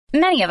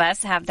Many of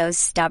us have those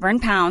stubborn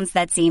pounds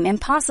that seem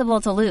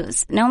impossible to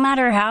lose, no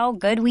matter how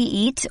good we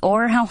eat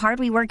or how hard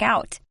we work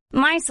out.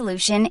 My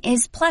solution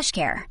is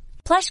PlushCare.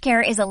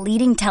 PlushCare is a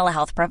leading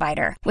telehealth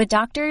provider with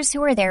doctors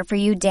who are there for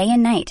you day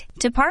and night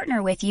to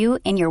partner with you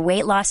in your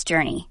weight loss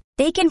journey.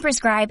 They can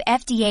prescribe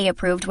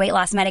FDA-approved weight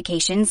loss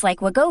medications like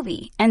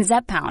Wegovy and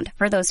Zepbound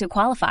for those who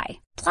qualify.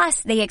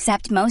 Plus, they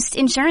accept most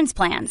insurance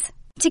plans.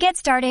 To get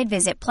started,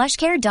 visit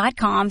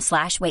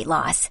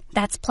plushcare.com/weightloss.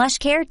 That's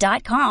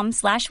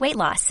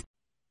plushcare.com/weightloss.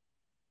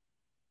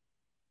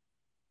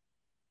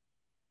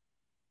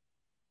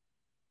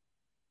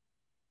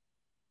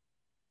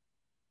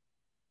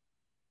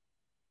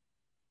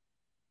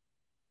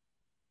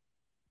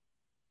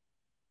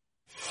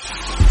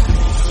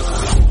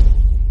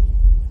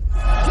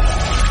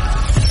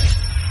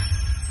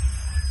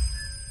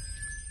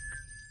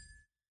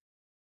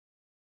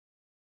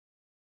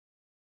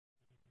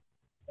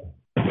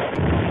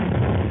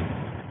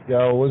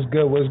 Yo, what's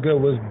good? What's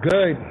good? What's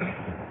good?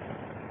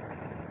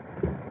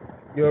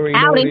 You already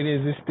know what it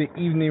is. It's the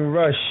Evening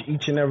Rush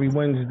each and every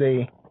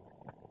Wednesday,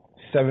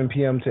 7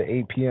 p.m. to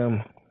 8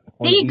 p.m.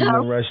 on the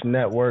Evening Rush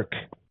Network.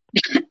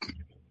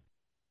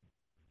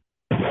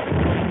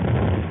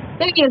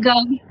 There you go.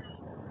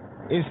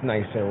 It's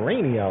nice and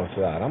rainy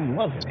outside. I'm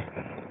loving it.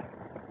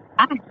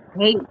 I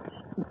hate.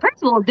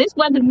 First of all, this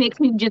weather makes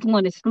me just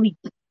want to sleep.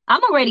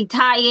 I'm already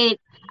tired.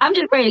 I'm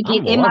just ready to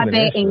get in my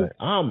bed.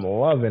 I'm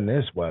loving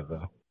this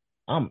weather.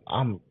 I'm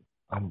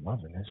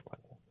loving this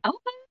weather.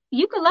 Okay,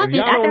 you can love it.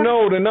 If y'all don't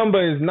know, the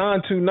number is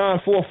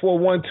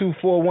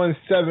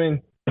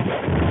 929-441-2417.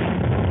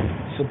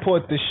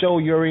 Support the show.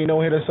 You already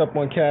know. Hit us up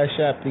on Cash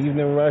App, The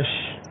Evening Rush.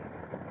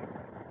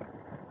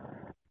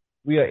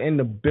 We are in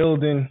the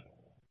building.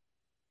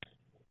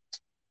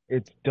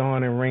 It's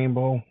Dawn and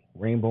Rainbow.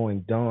 Rainbow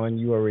and Dawn.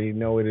 You already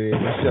know what it is.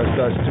 It's just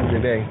us two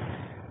today.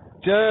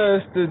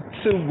 Just the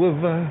two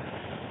of us.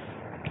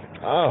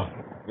 Oh,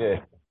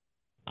 yeah.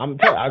 I'm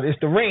telling you, it's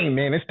the rain,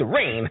 man. It's the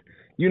rain.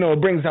 You know,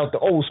 it brings out the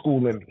old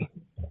school in me.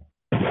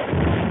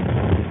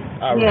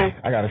 All right.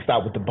 I got to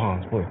stop with the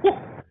bombs, boy. Yo,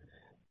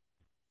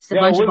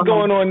 what's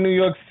going on in New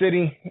York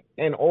City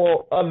and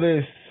all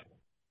others?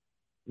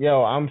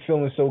 Yo, I'm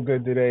feeling so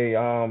good today.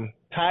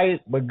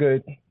 Tired, but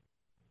good.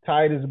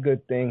 Tired is a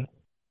good thing.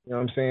 You know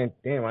what I'm saying?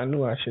 Damn, I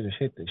knew I should have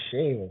hit the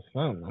shade or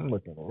something. I'm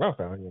looking rough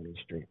out here in the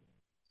street.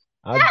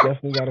 I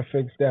definitely got to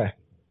fix that.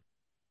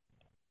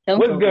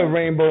 What's good,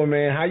 Rainbow,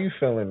 man? How you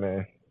feeling,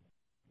 man?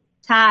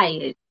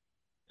 Tired.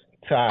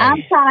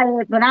 I'm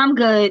tired, but I'm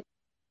good.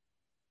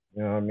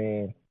 You know what I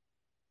mean?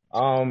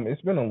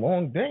 It's been a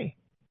long day.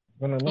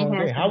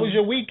 How was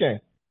your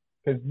weekend?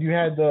 Because you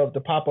had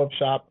the pop-up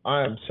shop.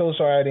 I'm so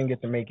sorry I didn't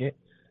get to make it.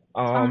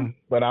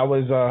 But I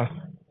was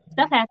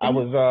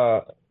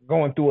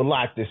going through a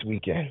lot this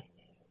weekend.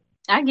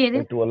 I get it.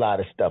 Went through a lot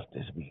of stuff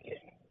this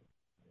weekend.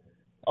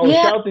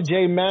 Shout out to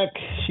J Mac.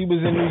 She was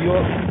in New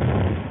York.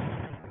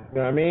 You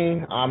know what I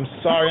mean? I'm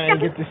sorry I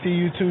didn't get to see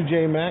you too,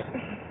 J Mac.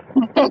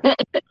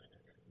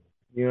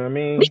 You know what I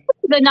mean?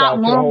 They're not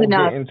long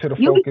enough. Into the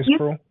Focus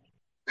crew.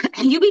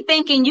 You be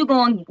thinking you're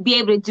going to be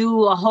able to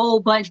do a whole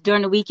bunch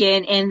during the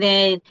weekend, and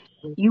then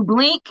you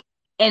blink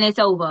and it's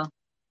over.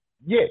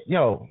 Yeah,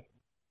 yo.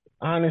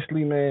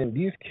 Honestly, man,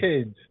 these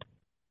kids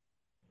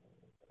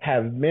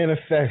have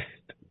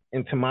manifested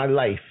into my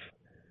life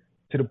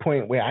to the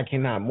point where I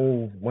cannot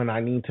move when I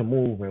need to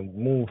move and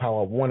move how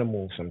I want to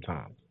move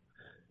sometimes.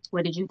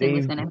 What did you think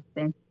was going to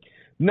happen?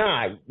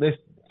 Nah,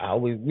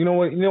 you know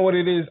what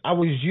it is? I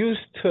was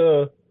used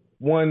to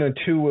one or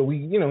two where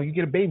you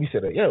get a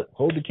babysitter. Yo,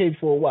 hold the kid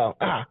for a while.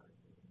 And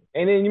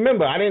then you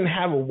remember, I didn't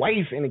have a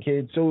wife and a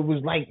kid, so it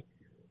was like,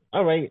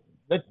 all right,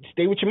 let's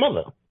stay with your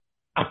mother.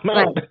 I'm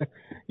out. Right.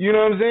 You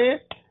know what I'm saying?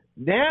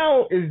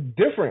 Now it's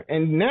different.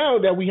 And now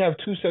that we have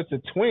two sets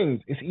of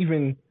twins, it's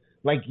even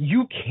like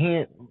we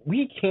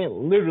can't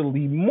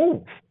literally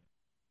move.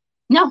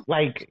 No.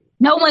 Like,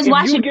 no one's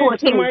watching four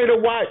kids. You get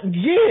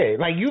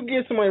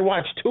somebody to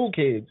watch two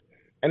kids,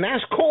 and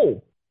that's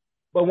cool.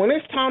 But when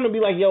it's time to be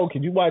like, yo,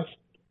 could you watch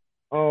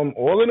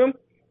all of them?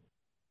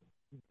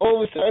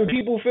 All of a sudden,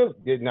 people feel,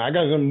 I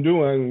got something to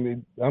do.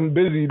 I'm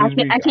busy this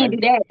week. I can't do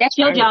that. That's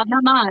your job,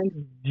 not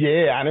mine.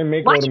 Yeah, I didn't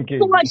make all them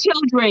kids. Watching 4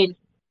 children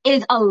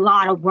is a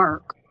lot of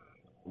work.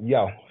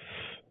 Yo.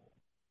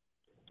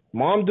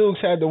 Mom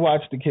Dukes had to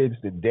watch the kids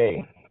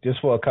today, just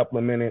for a couple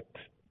of minutes,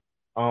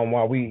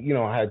 while we,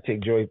 I had to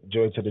take Joy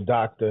to the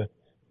doctor.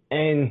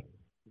 And,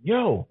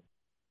 yo,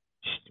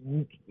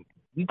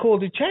 we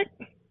called to check.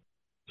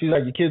 She's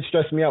like, your kid's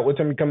stressing me out. What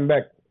time you coming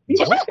back?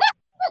 What?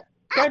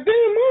 God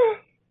damn,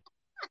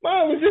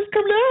 Mom, it was just a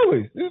couple of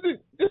hours.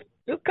 Just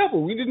a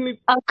couple. We didn't need...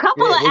 A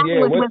couple of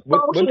hours with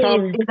 4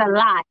 kids is a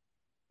lot.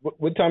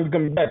 What time you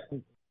coming back?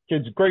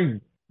 Kids are crazy.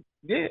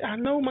 Yeah, I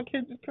know my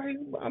kids are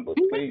crazy, but I'm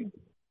crazy.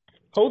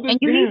 Hold this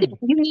down.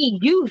 You need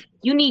youth.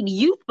 You need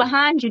youth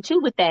behind you, too,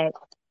 with that.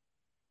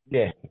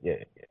 Yeah.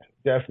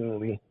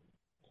 Definitely.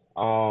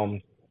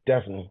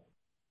 Definitely.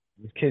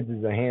 These kids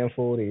is a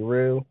handful. They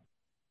real.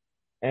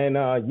 And,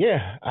 I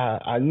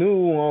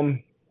knew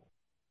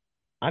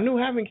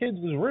having kids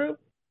was real.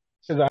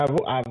 Because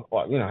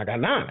I got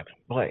 9,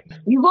 but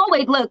You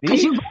always look because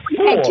these you've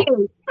always had 4,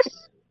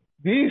 kids.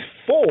 these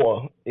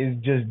 4 is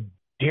just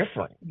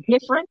different. Different.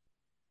 Different.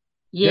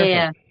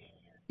 Yeah.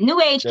 New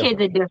age kids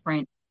Different. are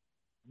different.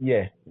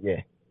 Yeah.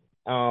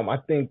 I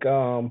think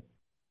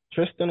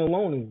Tristan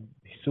alone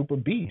is super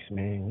beast,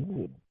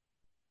 man.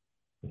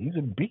 He's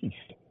a beast.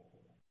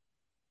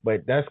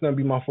 But that's gonna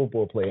be my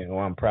football player, and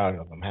I'm proud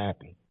of. I'm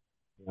happy.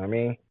 You know what I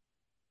mean?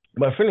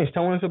 But finish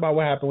telling us about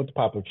what happened with the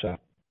pop-up shop.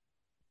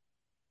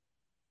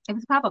 It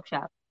was a pop up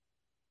shop.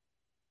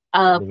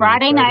 Was it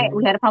Friday night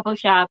we exciting? had a pop up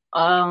shop.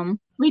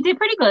 We did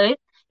pretty good.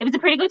 It was a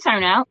pretty good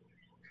turnout.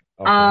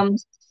 Okay. Um,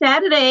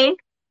 Saturday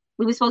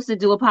we were supposed to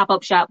do a pop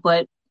up shop,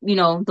 but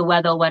the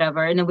weather or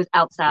whatever, and it was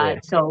Yeah.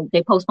 outside, so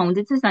they postponed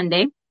it to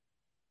Sunday.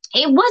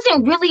 It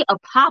wasn't really a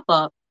pop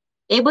up.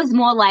 It was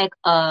more like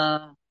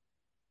I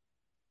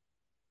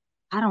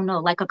don't know,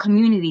 like a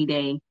community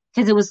day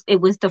because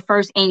it was the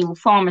first annual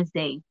Farmers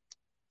Day.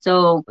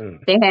 So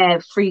Mm. they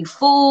had free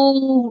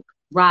food,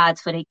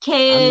 rides for the I miss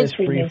kids.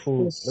 There free was the food.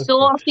 Look at this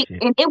sauce, shit.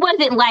 and it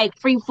wasn't like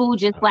free food,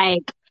 just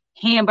like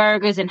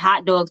hamburgers and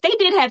hot dogs. They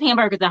did have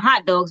hamburgers and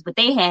hot dogs, but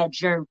they had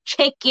jerk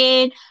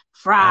chicken, I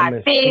fried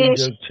miss free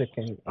fish, jerk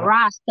chicken.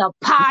 rasta This is some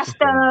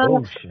pasta,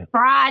 bullshit.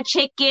 fried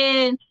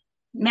chicken,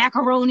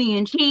 macaroni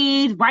and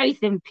cheese, rice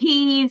and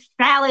peas,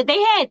 salad. They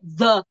had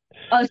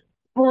a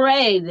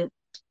spread,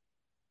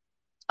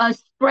 a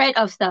spread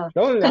of stuff.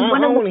 I Because one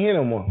of don't the, want to hear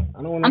no more.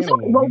 I don't want to I'm hear no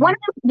sorry, more. well, one of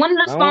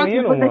the I don't want to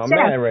hear sponsors no was more. the I'm chef.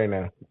 mad right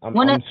now.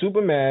 One of I'm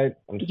super mad.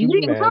 I'm You super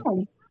didn't mad.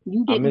 come.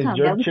 You I didn't miss come.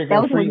 jerk That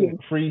chicken, was on you.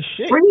 free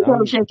shit. Free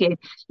jerk chicken.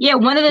 Yeah,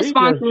 one of the Free jerk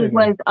sponsors chicken.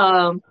 was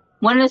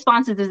one of the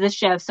sponsors is the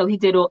chef, so he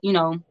did all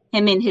him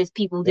and his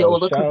people did Yo, all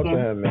the shout out to cooking.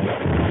 him,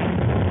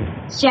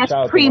 man. Chef Shout out to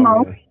my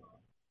Primo.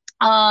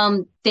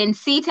 man. Then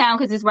Seatown,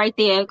 because it's right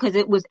there, because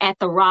it was at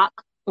the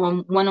Rock on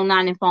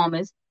 109 in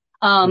Farmers.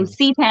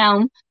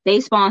 Seatown, they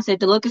sponsored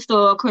the liquor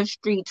store, Chris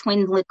Street,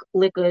 Twins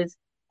Liquors,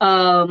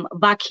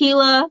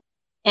 Bakila,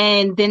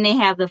 and then they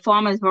have the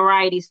Farmers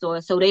Variety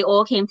Store. So they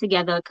all came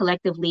together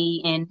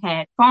collectively and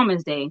had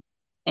Farmers Day.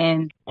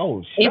 And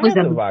Oh, it shout was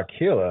out to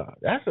Vakila.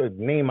 That's a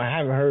name I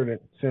haven't heard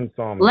it since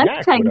let me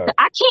Yak tell with you, us.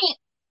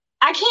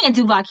 I can't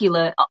do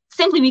Bakila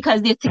simply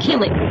because there's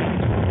tequila.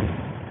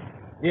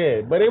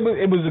 Yeah, but it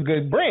was a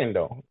good brand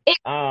though. It's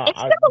I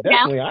still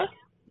down. definitely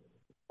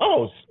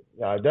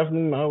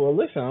definitely. Well,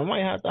 listen, I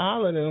might have to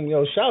holler at them.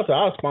 Yo, shout out to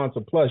our sponsor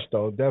Plush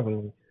though,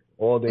 definitely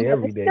all day,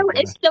 every day.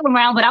 It's still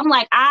around, but I'm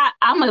like,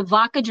 I'm a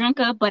vodka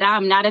drinker, but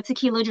I'm not a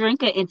tequila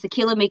drinker, and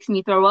tequila makes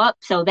me throw up,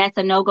 so that's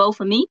a no go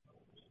for me.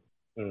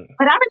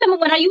 But I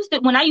remember when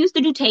I used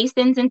to do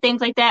tastings and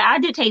things like that, I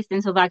did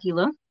tastings for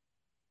Vakila.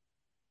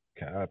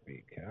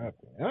 Copy.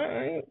 All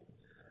right.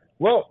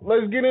 Well,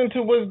 let's get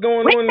into what's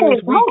going on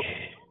this week.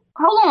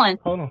 Hold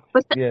on.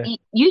 But yeah.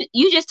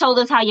 You just told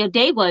us how your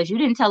day was. You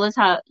didn't tell us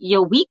how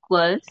your week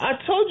was. I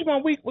told you my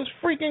week was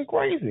freaking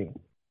crazy.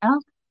 Oh.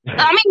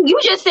 I mean, you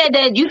just said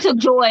that you took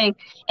joy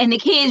and the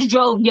kids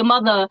drove your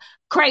mother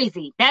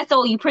crazy. That's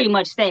all you pretty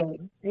much said.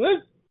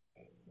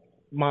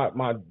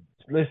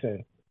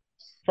 Listen.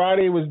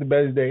 Friday was the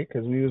best day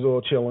because we was all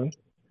chilling.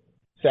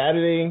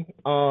 Saturday,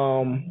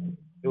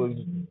 it was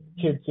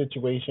kid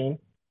situation,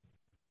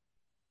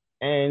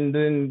 and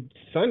then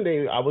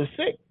Sunday I was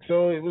sick,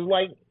 so it was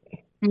like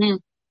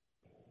it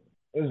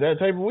was that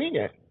type of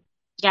weekend.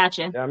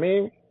 Gotcha. You know what I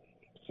mean,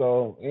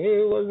 so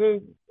it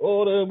wasn't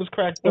all that it was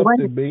cracked up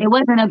to be. It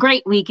wasn't a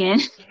great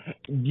weekend.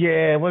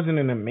 Yeah, it wasn't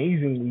an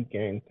amazing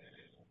weekend,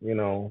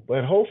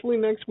 but hopefully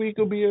next week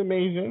will be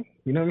amazing.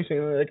 You know what I'm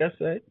saying? Like I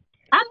said.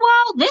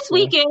 Well, this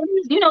weekend,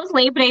 it's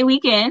Labor Day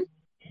weekend.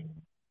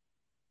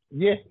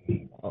 Yeah.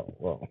 Oh,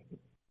 well,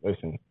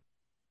 listen.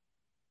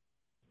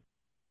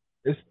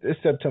 It's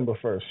September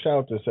 1st. Shout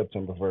out to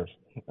September 1st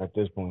at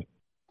this point.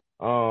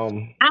 I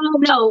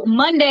don't know.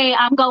 Monday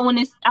I'm going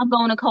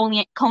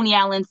to Coney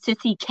Island to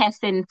see Kess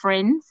and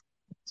friends.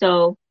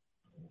 So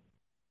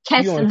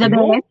Kess the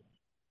band.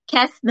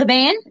 Kess the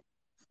band?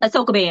 A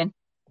soca band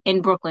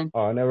in Brooklyn.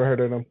 Oh, I never heard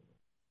of them.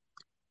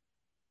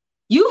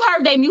 You've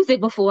heard their music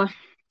before.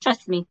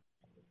 Trust me.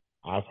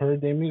 I've heard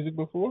their music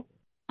before?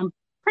 I'm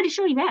pretty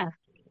sure you have.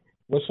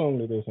 What song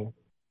did they sing?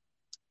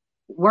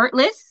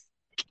 Wordless.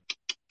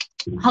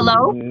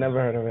 Hello? Never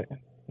heard of it.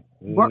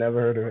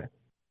 Never heard of it.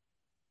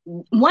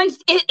 Once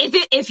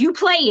if you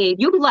play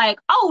it, you'll be like,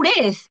 oh,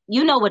 this.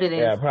 You know what it is.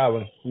 Yeah,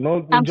 probably.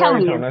 No, I'm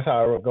telling you. That's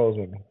how it goes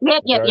with me.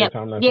 Yep.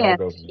 Yeah,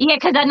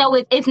 because I know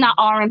it's not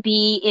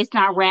R&B, it's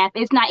not rap,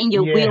 it's not in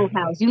your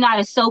wheelhouse. You're not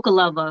a soca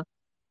lover.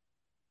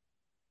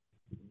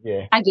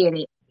 Yeah. I get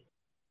it.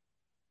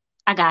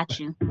 I got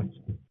you.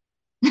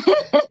 Shout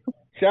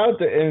out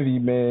to Envy,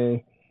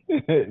 man.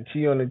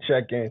 She on the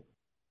check-in,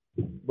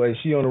 but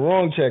she on the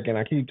wrong check-in.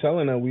 I keep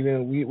telling her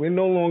we're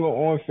no longer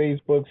on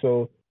Facebook,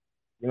 so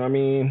you know what I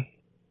mean.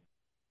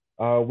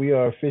 We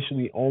are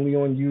officially only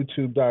on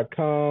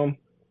YouTube.com.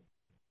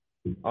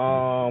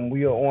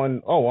 We are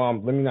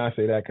on. Let me not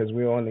say that because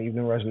we're on the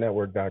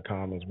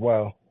EveningRushNetwork.com as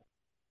well.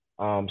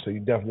 So you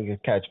definitely can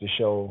catch the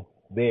show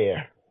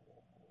there.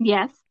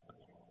 Yes.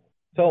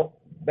 So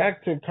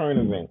back to current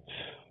events.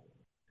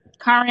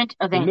 Current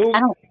The events. new I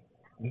don't.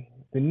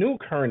 the new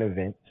current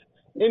events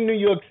in New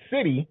York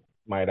City,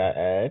 might I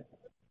add,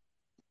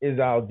 is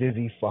our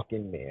dizzy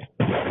fucking mayor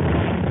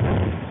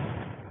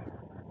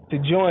to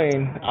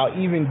join our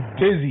even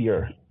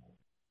dizzier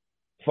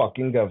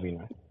fucking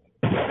governor.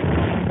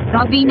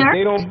 Governor.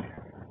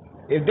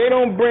 If they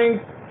don't bring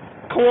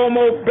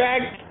Cuomo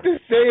back to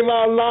save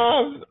our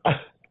lives,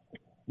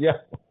 yeah.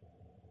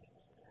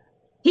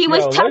 He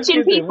was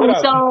touching people,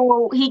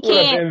 so he What up,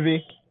 can't.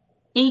 Envy?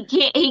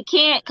 He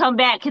can't come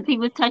back because he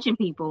was touching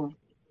people.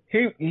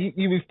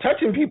 He was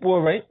touching people,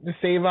 all right, to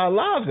save our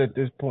lives at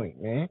this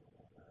point, man.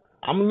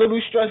 I'm a little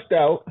stressed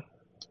out.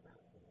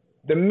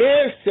 The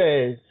mayor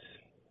says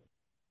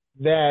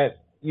that,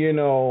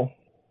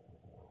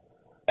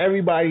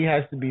 everybody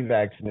has to be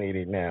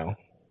vaccinated now.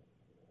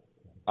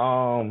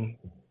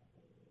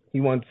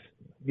 He wants,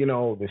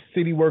 the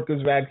city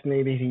workers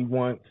vaccinated. He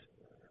wants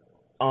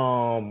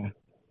everyone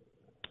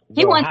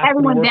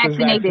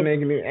vaccinated.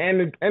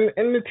 And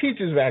the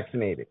teachers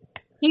vaccinated.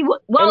 The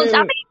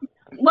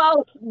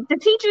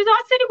teachers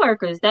are city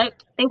workers.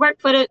 They work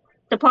for the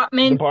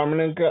Department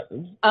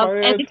of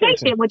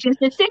Education, which is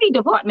the city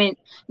department,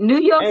 New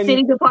York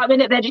City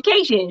Department of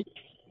Education.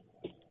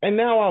 And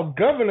now our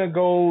governor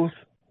goes,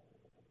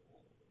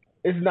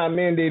 it's not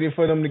mandated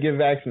for them to get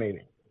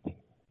vaccinated.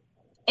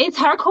 It's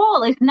her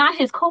call. It's not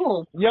his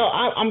call. Yo,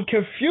 I'm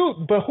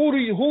confused. But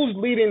who's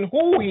leading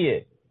who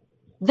here?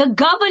 The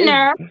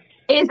governor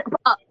is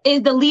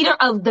the leader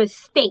of the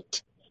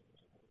state,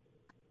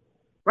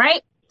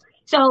 right?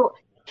 So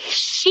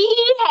she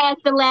has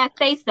the last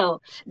say so.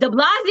 De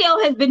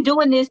Blasio has been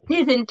doing this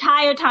his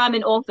entire time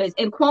in office,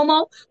 and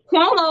Cuomo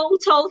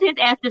told his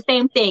ass the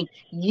same thing.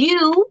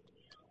 You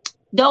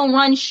don't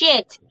run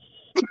shit.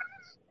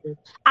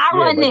 I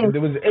run this.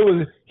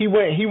 He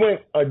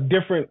went a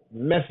different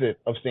method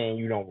of saying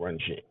you don't run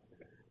shit.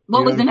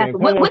 What was the method?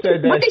 What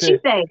did she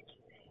say?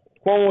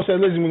 Cuomo said,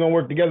 listen, we're gonna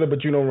work together,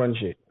 but you don't run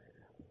shit.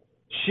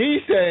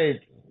 She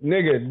said,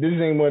 nigga, this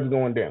ain't what's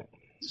going down.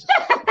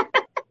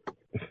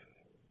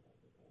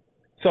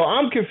 So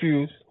I'm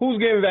confused. Who's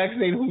getting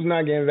vaccinated? Who's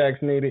not getting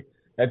vaccinated?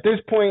 At this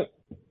point,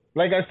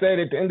 like I said,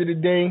 at the end of the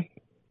day,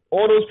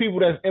 all those people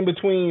that's in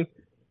between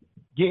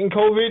getting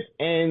COVID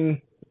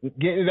and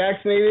getting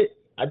vaccinated,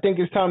 I think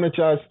it's time that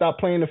y'all stop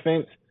playing the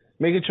fence,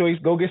 make a choice,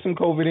 go get some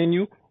COVID in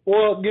you,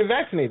 or get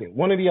vaccinated.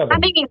 One or the other. I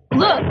mean,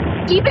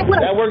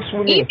 that works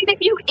for me. Even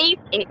if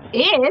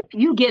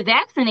you get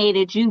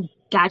vaccinated, you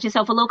got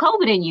yourself a little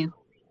COVID in you.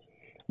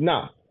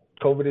 Nah.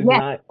 COVID is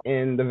not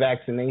in the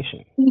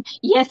vaccination.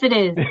 Yes, it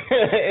is.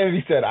 And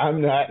he said, I'm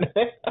not.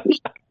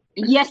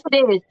 Yes,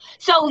 it is.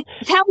 So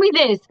tell me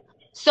this.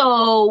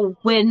 So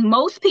when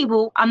most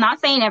people, I'm not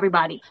saying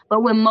everybody,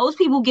 but when most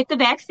people get the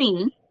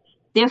vaccine,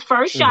 their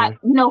first shot,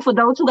 for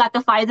those who got the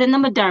Pfizer and the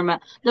Moderna,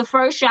 the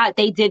first shot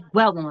they did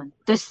well on.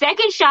 The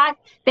second shot,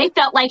 they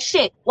felt like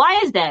shit.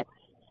 Why is that?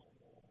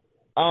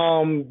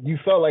 You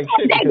felt like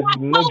shit because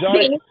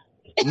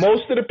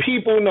most of the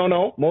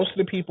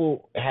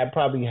people had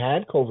probably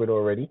had COVID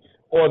already,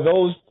 or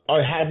those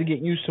had to get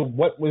used to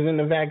what was in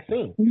the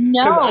vaccine.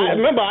 No,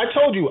 remember I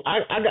told you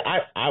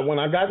I when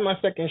I got my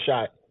second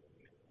shot,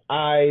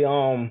 I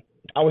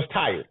was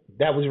tired.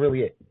 That was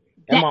really it,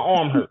 and my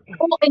arm hurt.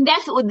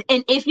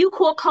 And if you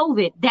caught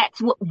COVID, that's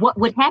what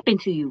would happen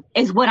to you.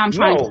 Is what I'm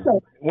trying to say.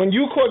 When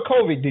you caught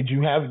COVID, did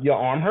you have your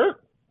arm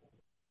hurt?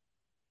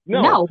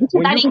 No,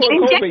 because I didn't get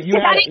injections.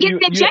 I didn't get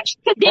the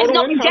injection because there's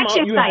no injection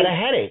site. You had a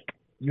headache.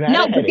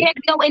 But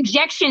there's no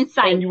injection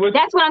site.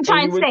 That's what I'm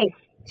trying to say.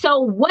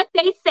 So what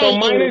they say is,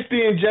 minus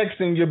the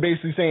injection, you're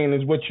basically saying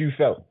is what you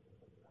felt.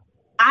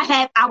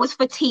 I was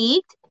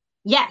fatigued.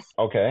 Yes.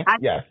 Okay.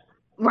 Yes.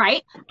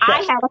 Right. Check. I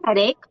had a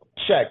headache.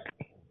 Check.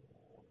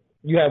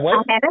 You had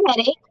what? I had a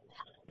headache,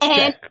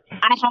 and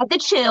I had the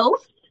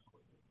chills.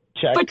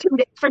 Check.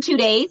 For 2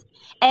 days,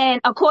 and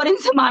according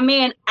to my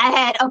man, I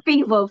had a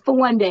fever for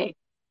 1 day.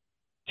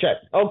 Check.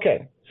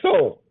 Okay.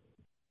 So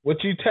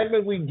what you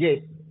technically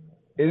get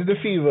is the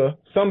fever.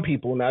 Some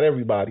people, not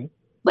everybody.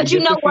 But you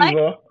know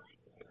what?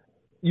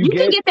 You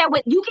will get that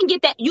with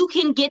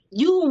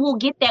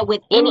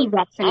any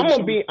vaccination.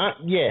 I'm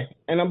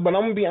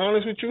gonna be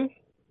honest with you.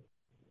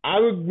 I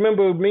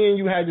remember me and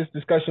you had this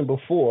discussion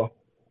before,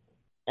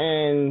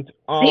 and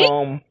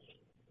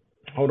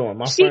hold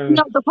on, friend.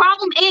 No, the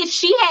problem is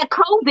she had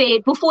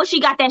COVID before she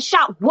got that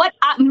shot. What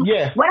I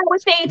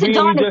was saying to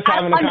Dawn is just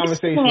having a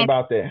conversation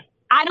about that.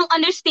 I don't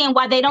understand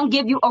why they don't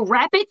give you a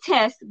rapid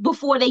test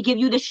before they give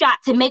you the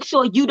shot to make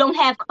sure you don't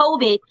have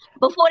COVID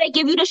before they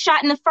give you the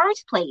shot in the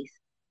first place.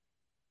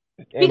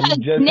 And because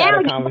we just had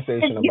a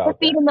conversation about that. You're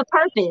defeating the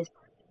purpose.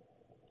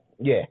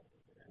 Yeah.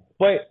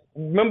 But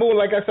remember,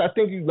 like I said, I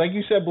think like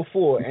you said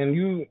before,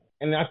 and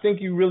I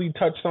think you really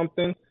touched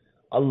something.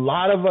 A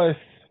lot of us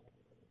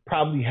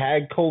probably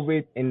had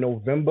COVID in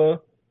November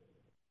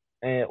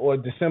or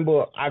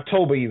December,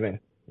 October even,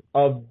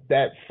 of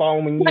that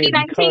following year.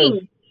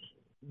 2019.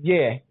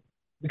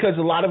 Because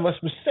a lot of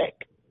us were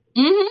sick.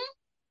 Mm-hmm.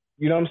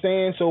 You know what I'm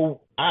saying?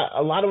 So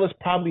a lot of us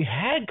probably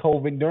had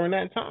COVID during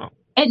that time.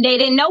 And they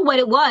didn't know what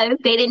it was.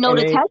 They didn't know And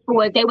to test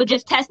for it. They were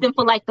just testing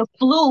for like the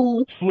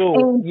flu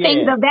and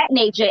things yeah. of that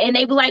nature. And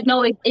they were like,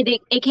 no,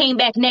 it came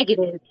back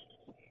negative.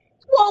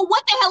 Well,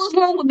 what the hell is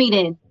wrong with me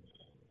then?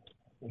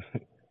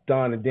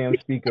 Don, the damn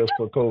speaker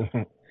for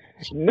COVID.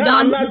 No, Don,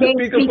 I'm not the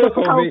speaker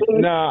for COVID.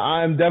 No,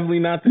 I'm definitely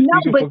not the No,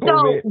 speaker but for so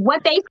COVID.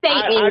 what they say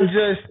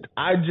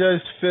I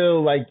just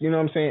feel like, you know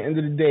what I'm saying, end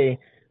of the day,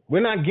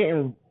 we're not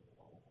getting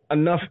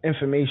enough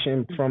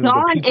information from the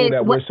people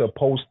that we're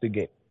supposed to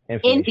get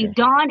information.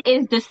 Don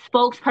is the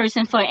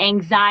spokesperson for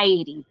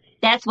anxiety.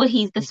 That's what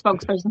he's the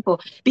spokesperson for.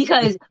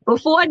 Because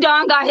before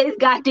Don got his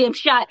goddamn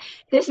shot,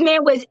 this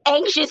man was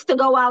anxious to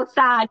go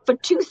outside for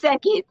 2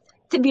 seconds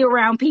to be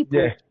around people.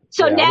 Yeah.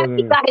 So now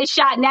he got his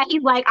shot. Now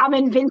he's like,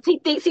 he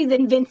thinks he's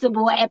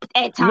invincible at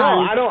times.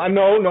 No, I don't.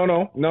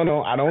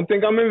 No. I don't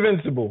think I'm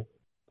invincible.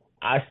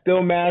 I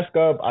still mask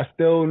up. I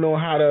still know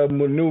how to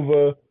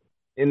maneuver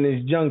in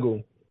this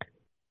jungle.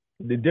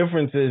 The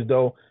difference is,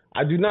 though,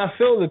 I do not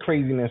feel the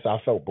craziness I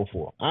felt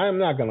before. I am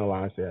not going to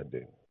lie and say I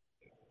did.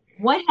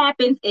 What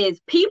happens is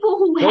people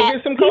who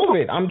get some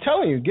COVID. I'm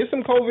telling you, get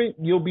some COVID,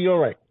 you'll be all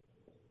right.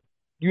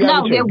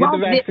 No, there will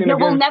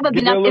never be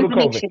enough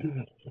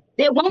information.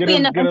 There won't be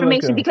enough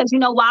information because you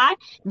know why?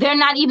 They're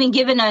not even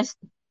giving us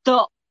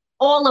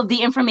all of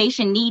the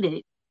information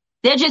needed.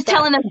 They're just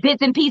telling us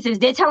bits and pieces.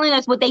 They're telling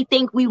us what they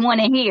think we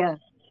want to hear.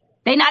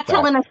 They're not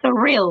telling us the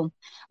real.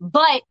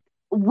 But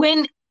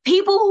when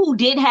people who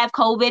did have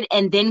COVID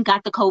and then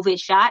got the COVID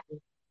shot,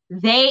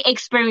 they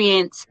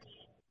experienced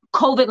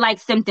COVID-like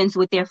symptoms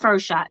with their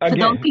first shot. For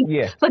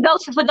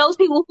those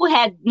people who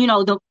had,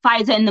 the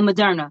Pfizer and the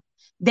Moderna,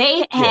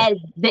 they had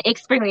the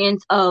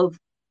experience of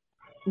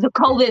the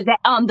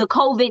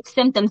COVID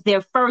symptoms,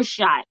 their first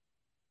shot.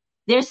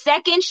 Their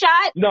second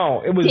shot?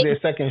 No, it was their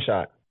second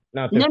shot.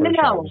 Not their first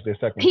shot. It was their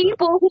second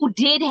people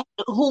shot.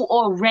 Who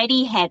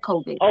already had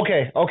COVID.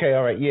 Okay,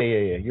 all right. Yeah.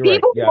 You're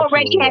people right. who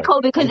already had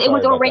COVID because it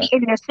was already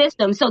in their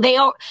system. So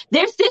their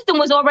system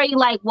was already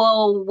like,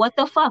 well, what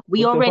the fuck?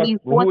 Who are you?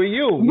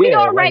 We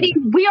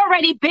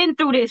already been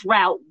through this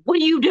route. What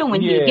are you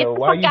doing here? Get the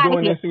why fuck are out you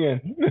of doing here.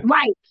 this again?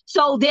 Right.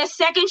 So their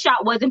second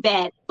shot wasn't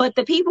bad, but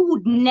the people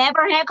who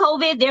never had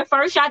COVID, their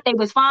first shot, they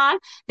was fine.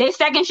 Their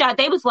second shot,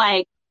 they was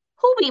like,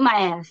 who beat my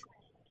ass?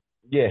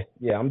 Yeah.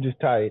 I'm just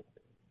tired.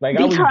 Like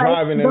I was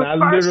driving and I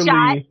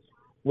literally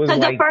was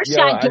like,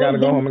 I gotta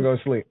go home and go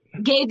to sleep.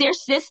 Gave their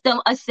system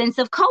a sense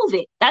of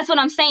COVID. That's what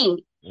I'm saying.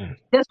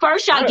 The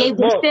first shot gave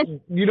their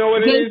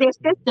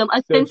system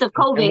a sense of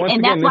COVID,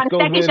 and that's why the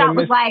second shot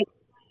was like.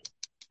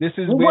 This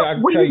is where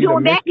I tell you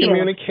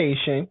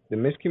the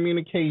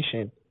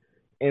miscommunication,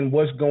 and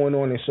what's going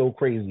on is so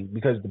crazy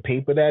because the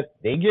paper that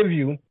they give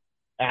you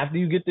after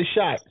you get the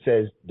shot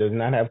does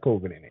not have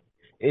COVID in it.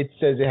 It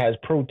says it has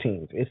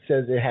proteins. It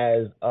says it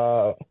has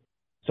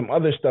some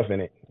other stuff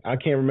in it. I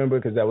can't remember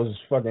because that was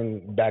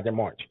fucking back in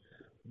March.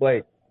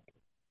 But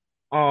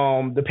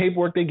the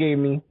paperwork they gave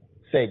me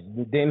said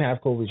it didn't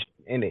have COVID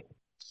in it.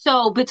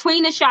 So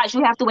between the shots,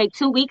 you have to wait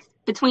 2 weeks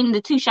between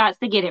the two shots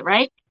to get it,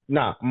 right?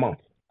 Nah, a month.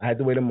 I had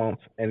to wait a month,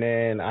 and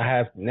then I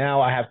have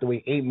to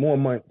wait 8 more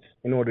months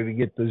in order to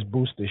get this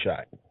booster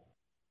shot.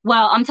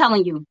 Well, I'm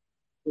telling you,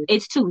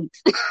 it's 2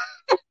 weeks.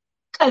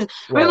 Because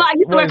remember, I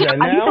used to work in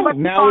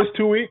now it's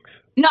 2 weeks.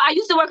 No, I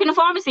used to work in a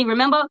pharmacy,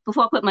 remember?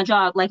 Before I quit my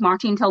job, like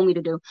Martine told me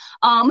to do.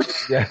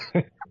 Yeah.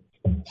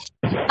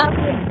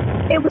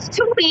 It was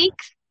 2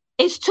 weeks.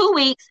 It's 2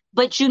 weeks,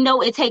 but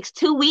it takes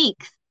 2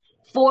 weeks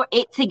for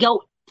it to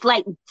go,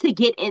 to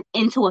get it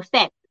into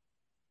effect.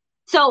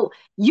 So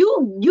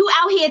you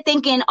out here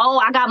thinking, oh,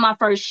 I got my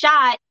first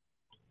shot.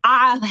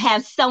 I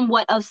have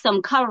somewhat of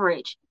some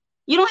coverage.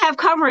 You don't have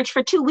coverage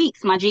for 2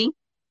 weeks, my G.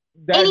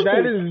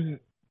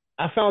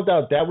 I found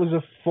out that was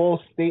a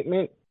false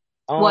statement.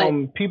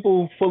 What?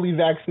 People fully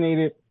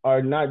vaccinated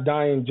are not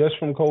dying just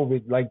from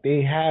COVID. Like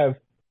they have,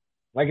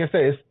 like I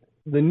said,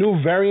 the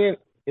new variant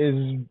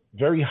is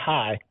very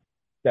high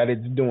that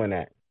it's doing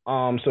that.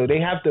 So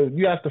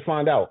you have to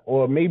find out,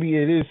 or maybe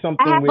it is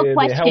something where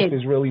their health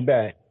is really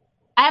bad.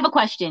 I have a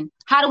question.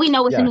 How do we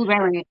know it's a new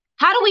variant?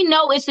 How do we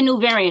know it's a new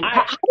variant?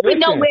 How do we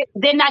know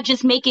they're not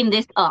just making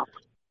this up?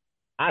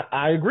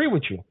 I agree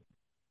with you.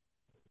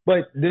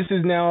 But this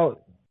is now,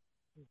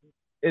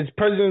 as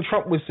President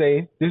Trump would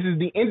say, this is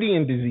the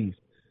Indian disease.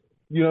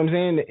 You know what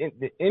I'm saying?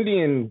 The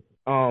Indian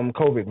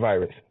COVID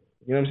virus.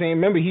 You know what I'm saying?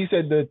 Remember, he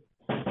said the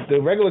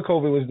regular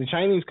COVID was the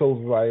Chinese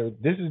COVID virus.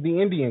 This is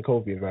the Indian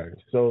COVID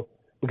virus. So,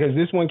 because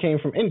this one came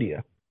from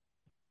India.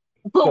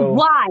 But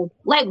why?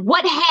 Like,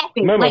 what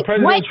happened? Remember,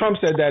 President Trump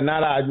said that,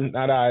 not I at the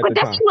time.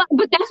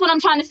 But that's what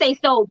I'm trying to say.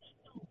 So,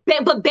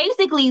 but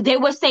basically, they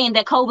were saying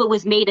that COVID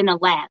was made in a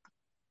lab.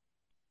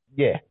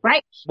 Yeah.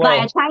 Right? By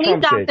a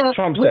Chinese doctor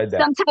with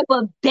some type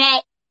of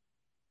bat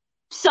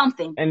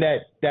something. And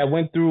that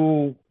went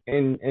through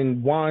in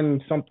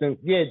Wuhan something.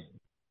 Yeah.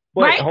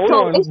 But right? hold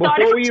on.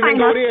 Before we even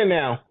go there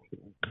now,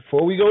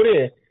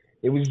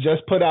 it was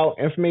just put out.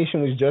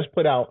 Information was just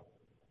put out.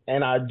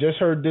 And I just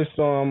heard this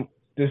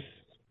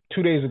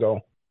 2 days ago.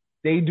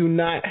 They do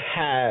not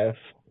have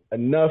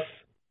enough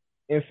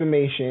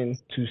information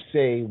to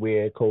say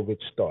where COVID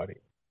started.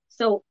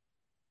 So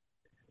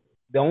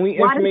the only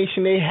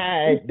information they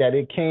had that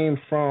it came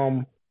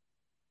from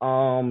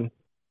the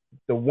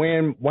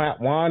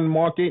Wuhan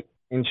market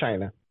in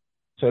China.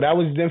 So that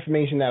was the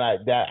information that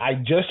I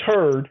just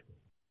heard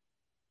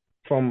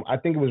from, I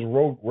think it was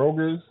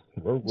Rogers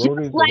or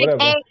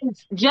whatever.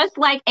 Just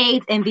like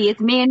AIDS, Envy, it's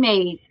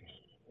man-made.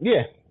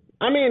 Yeah.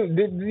 I mean,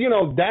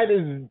 that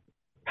is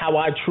how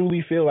I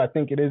truly feel. I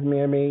think it is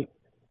man-made.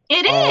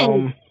 It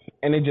is.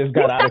 And it just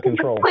got out of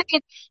control.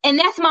 And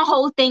that's my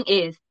whole thing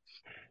is,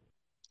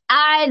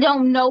 I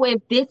don't know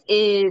if this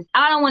is,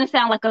 I don't want to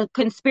sound like a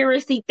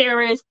conspiracy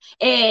theorist,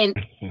 and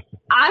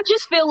I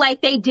just feel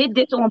like they did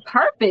this on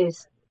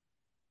purpose.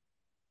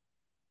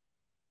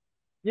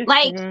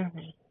 President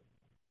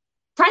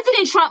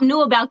Trump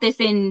knew about this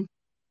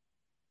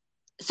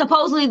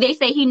supposedly they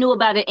say he knew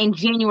about it in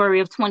January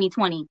of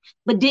 2020,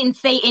 but didn't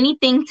say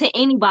anything to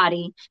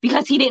anybody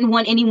because he didn't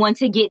want anyone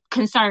to get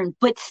concerned,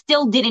 but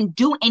still didn't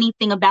do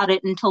anything about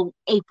it until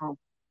April.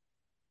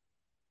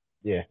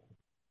 Yeah.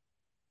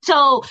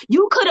 So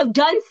you could have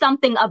done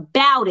something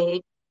about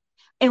it,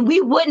 and we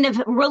wouldn't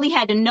have really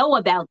had to know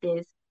about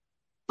this,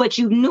 but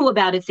you knew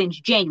about it since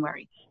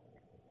January.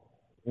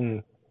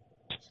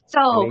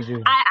 So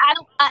I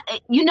don't,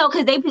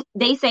 because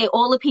they say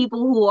all the people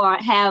who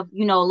have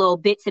little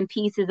bits and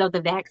pieces of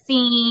the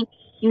vaccine,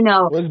 Dr.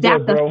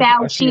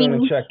 Fauci. I see you on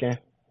the check-in.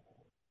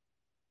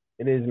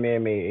 It is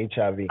man-made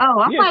HIV. Oh,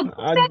 I'm like,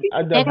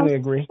 I definitely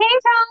agree. Hey,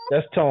 Tom.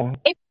 That's Tone.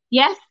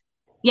 Yes.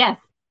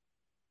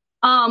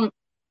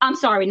 I'm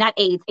sorry, not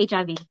AIDS,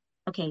 HIV.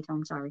 Okay,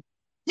 Tom, sorry.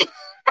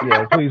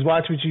 Yeah, please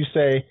watch what you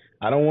say.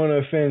 I don't want to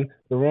offend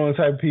the wrong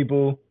type of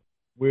people.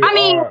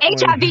 HIV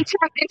turns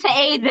into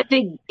AIDS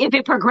if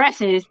it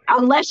progresses,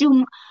 unless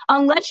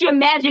you're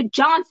Magic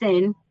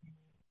Johnson.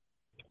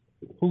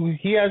 Who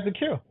he has the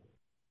cure.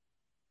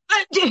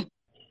 I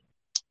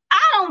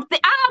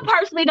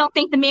personally don't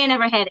think the man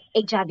ever had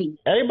HIV.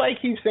 Everybody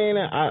keeps saying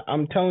that.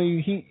 I'm telling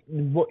you, he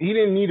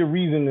didn't need a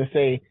reason to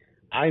say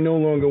I no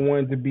longer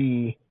wanted to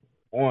be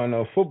on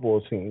a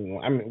football team.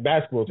 I mean,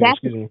 basketball team.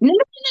 Excuse me.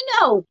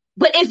 No.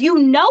 But if you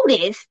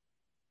notice,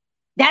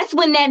 that's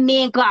when that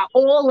man got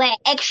all that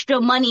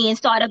extra money and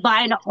started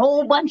buying a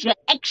whole bunch of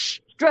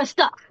extra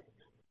stuff.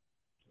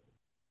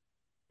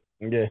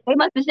 Yeah. They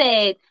must have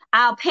said,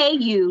 I'll pay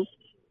you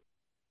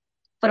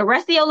for the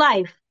rest of your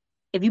life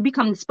if you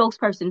become the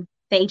spokesperson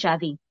for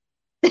HIV.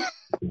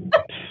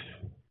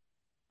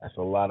 That's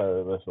a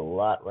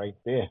lot right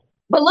there.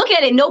 But look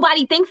at it. No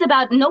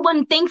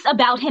one thinks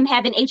about him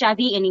having HIV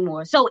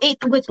anymore. So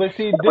it was. But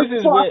see,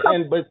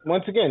 but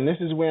once again, this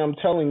is where I'm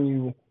telling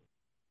you,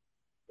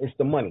 it's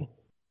the money.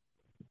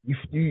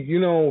 You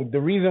know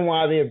the reason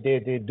why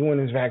they're doing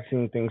this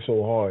vaccine thing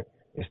so hard.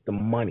 It's the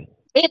money.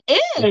 It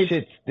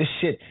is. This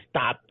shit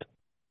stopped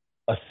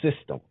a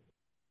system.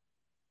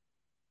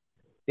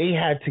 They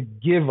had to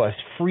give us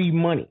free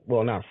money.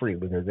 Well, not free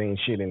because they ain't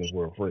shit in this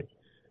world free.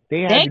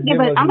 They didn't give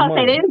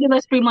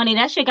us free money.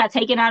 That shit got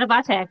taken out of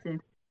our taxes.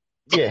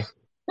 Yeah.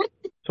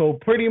 So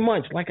pretty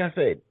much, like I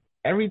said,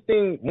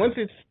 everything, once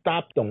it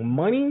stopped the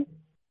money,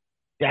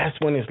 that's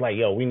when it's like,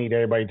 yo, we need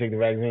everybody to take the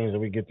vaccine so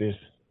we get this,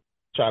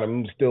 try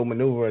to still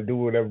maneuver and do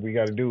whatever we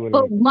got to do.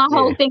 But my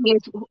whole thing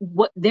is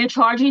what they're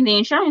charging the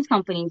insurance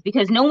companies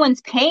because no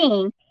one's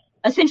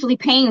essentially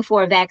paying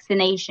for a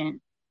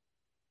vaccination.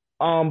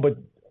 But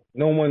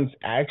no one's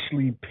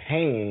actually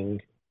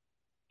paying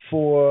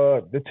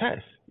for the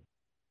test.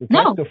 The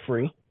tests are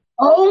free.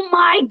 Oh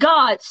my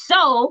God.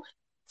 So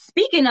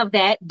speaking of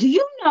that, do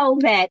you know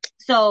that?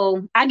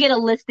 So I get a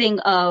listing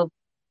of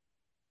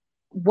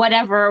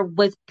whatever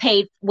was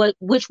paid,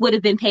 which would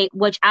have been paid,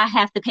 which I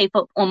have to pay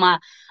for on my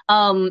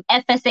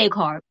FSA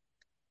card.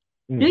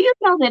 Do you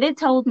know that it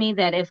told me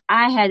that if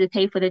I had to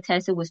pay for the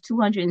test, it was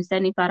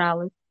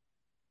 $275?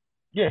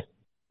 Yeah.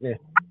 I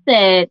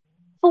said,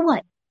 for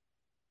what?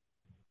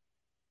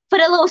 For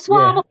the little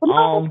swab?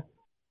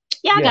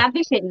 Yeah. I got to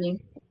be shitting you.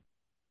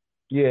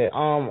 Yeah,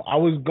 I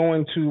was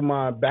going to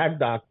my back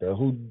doctor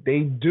who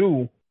they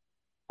do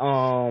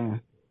all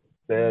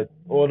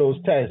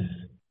those tests,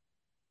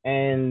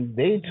 and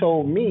they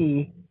told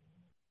me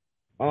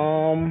it's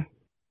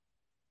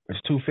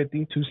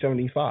 $250,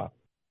 $275.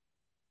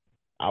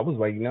 I was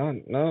like, no,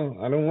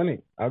 I don't want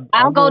it.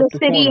 I'll go to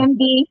City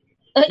MD.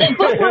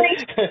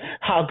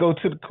 I'll go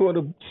to the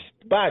corner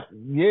spot.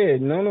 Yeah,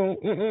 no,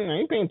 I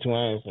ain't paying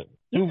 $250,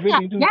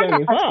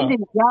 $275.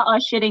 Y'all are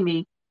shitting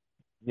me.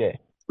 Yeah.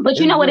 But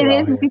you know what it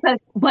is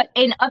but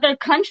in other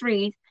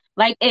countries,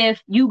 like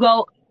if you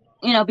go,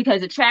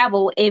 because of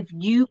travel, if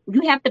you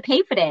have to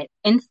pay for that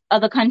in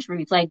other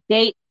countries, like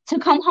to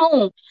come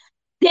home,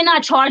 they're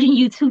not charging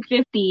you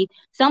 $250.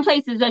 Some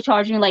places are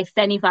charging like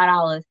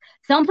 $75.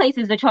 Some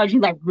places are charging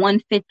like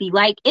 $150.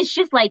 Like it's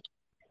just like,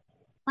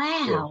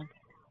 wow.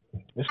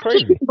 Yeah. It's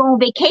crazy. Go on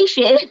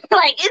vacation,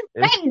 like it's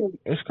crazy.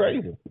 It's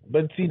crazy.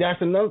 But see,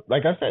 that's another.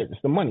 Like I said,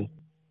 it's the money.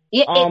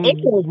 Yeah, it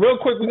is. Real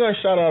quick, we're gonna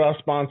shout out our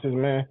sponsors,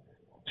 man.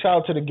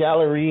 Shout out to the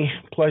Gallery,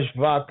 Plush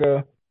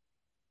Vodka,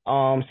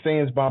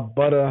 Sayings by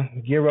Butter,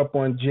 Gear Up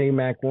on J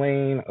Mac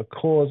Lane, A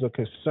Cause, A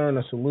Concern,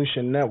 A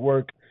Solution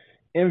Network,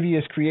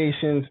 Envious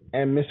Creations,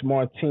 and Miss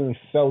Martine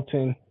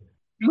Felton.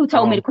 Who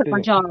told me to quit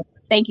my job?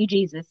 Thank you,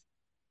 Jesus.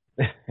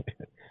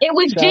 It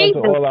was Shout out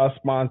Jesus. to all our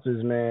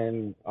sponsors,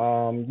 man.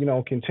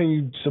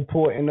 Continue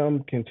supporting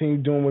them. Continue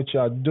doing what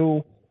y'all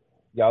do.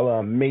 Y'all are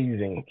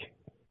amazing.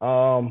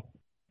 But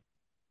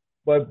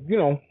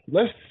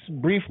let's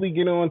briefly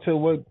get on to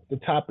what the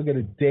topic of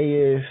the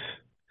day is.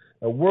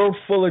 A world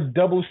full of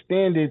double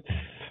standards.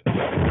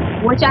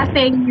 Which I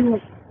say to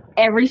you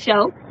every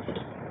show.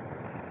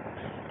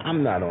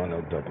 I'm not on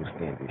no double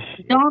standard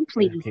shit. Don't,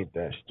 please. Let's keep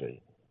that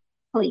straight.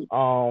 Please.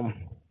 I'm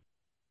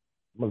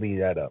gonna leave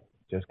that up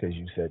just because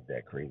you said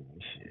that crazy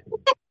shit.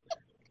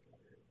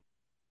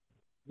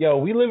 Yo,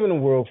 we live in a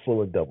world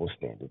full of double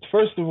standards.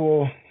 First of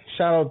all,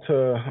 shout out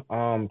to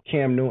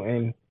Cam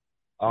Newton.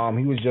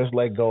 He was just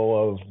let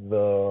go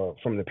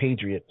from the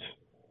Patriots.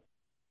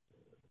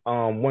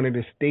 One of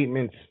the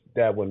statements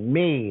that were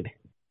made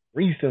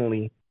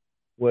recently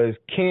was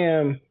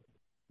Cam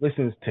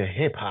listens to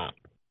hip hop.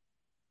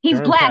 He's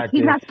black. Practice,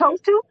 he's not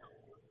supposed to.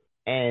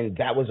 And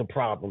that was a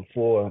problem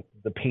for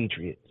the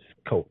Patriots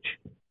coach.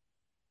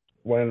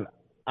 When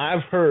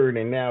I've heard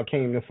and now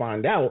came to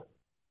find out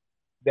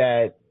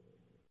that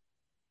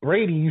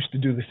Brady used to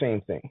do the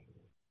same thing.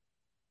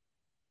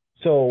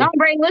 So Tom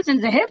Brady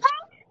listens to hip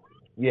hop?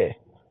 Yeah.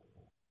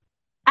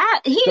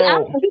 He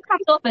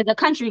comes off as a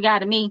country guy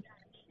to me.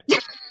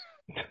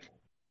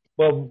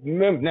 Well,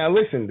 now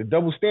listen, the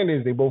double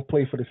standards, they both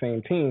play for the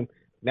same team.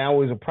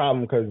 Now is a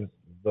problem because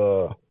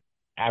the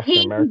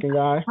African American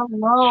guy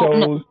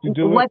chose to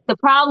do what it. The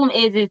problem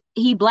is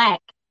he black.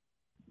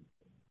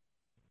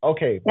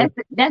 Okay, but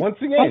once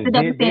again,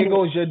 there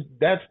goes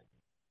that's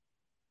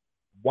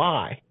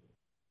why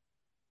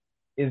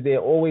is there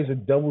always a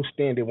double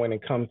standard when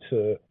it comes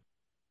to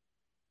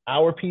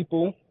our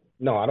people?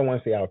 No, I don't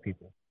want to say our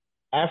people.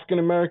 African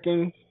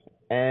Americans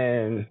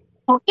and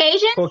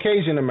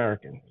Caucasian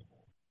Americans.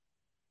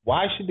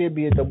 Why should there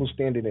be a double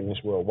standard in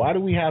this world? Why do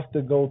we have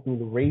to go through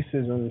the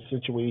racism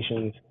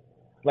situations?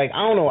 Like,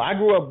 I don't know. I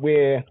grew up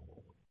where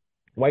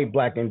white,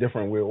 black, and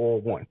different, we're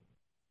all one.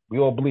 We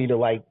all bleed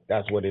alike.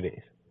 That's what it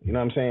is. You know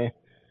what I'm saying?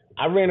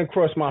 I ran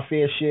across my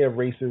fair share of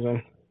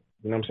racism.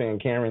 You know what I'm saying?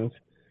 Karens,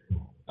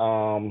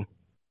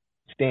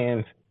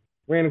 Stans.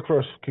 Ran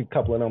across a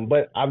couple of them.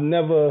 But I've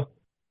never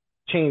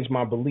changed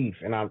my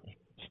belief. And I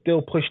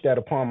still push that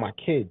upon my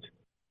kids.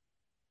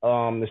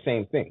 The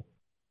same thing.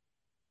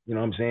 You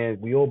know what I'm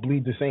saying? We all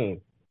bleed the same.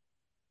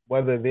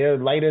 Whether they're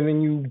lighter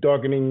than you,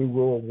 darker than you,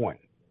 we're all one.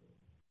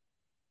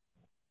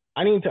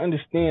 I need to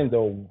understand,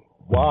 though,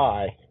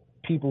 why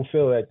people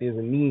feel that there's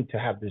a need to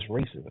have this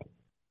racism.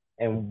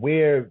 And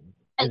where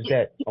is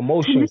that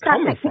emotion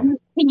coming from?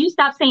 Can you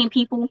stop saying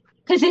people?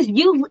 Because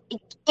in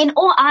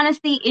all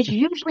honesty, it's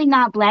usually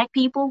not black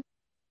people.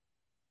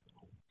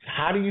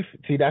 How do you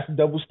see? That's a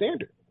double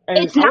standard. And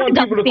I want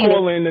people to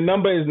call in. The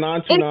number is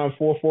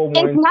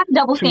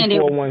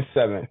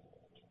 929-441-2417.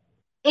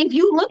 If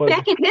you look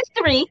back in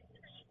history,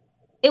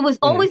 it was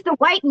always the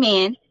white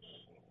man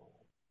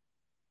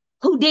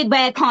who did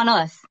bad upon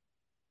us.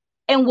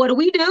 And what do?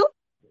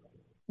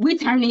 We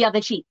turn the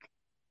other cheek.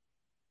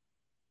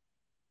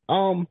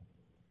 That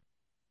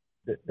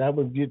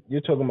was you're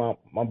talking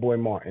about my boy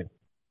Martin.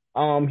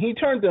 He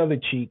turned the other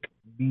cheek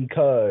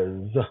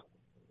because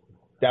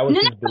that was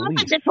his belief. I'm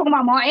not just talking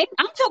about Martin.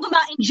 I'm talking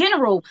about in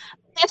general.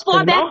 As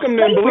far back Malcolm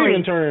didn't believe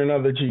in turning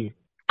another cheek.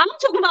 I'm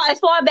talking about as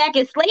far back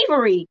as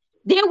slavery.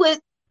 There was.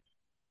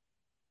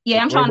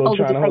 Yeah, I'm trying to hold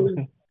it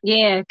together.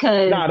 Yeah,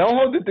 because. Nah, don't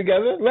hold it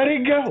together. Let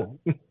it go.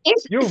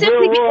 You're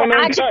real raw and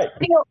uncut. I just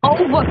feel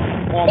over.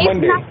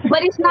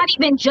 But it's not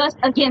even just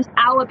against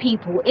our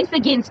people. It's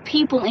against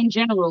people in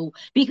general.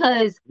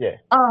 Because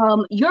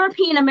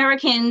European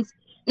Americans,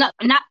 not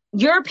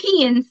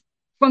Europeans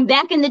from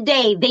back in the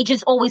day, they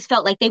just always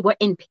felt like they were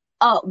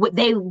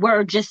they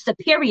were just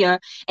superior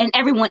and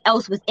everyone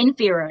else was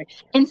inferior.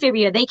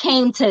 They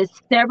came to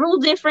several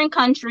different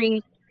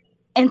countries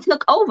and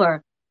took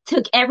over.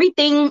 Took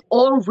everything,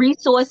 all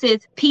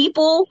resources,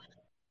 people,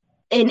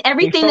 and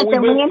everything that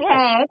the land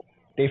had.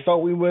 They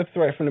felt we were a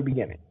threat from the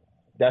beginning.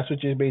 That's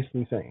what you're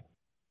basically saying.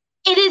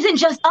 It isn't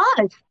just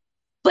us,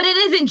 but it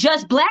isn't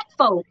just black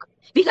folk.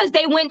 Because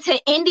they went to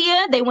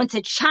India, they went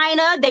to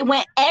China, they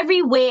went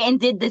everywhere and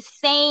did the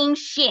same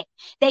shit.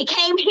 They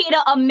came here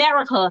to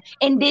America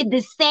and did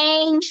the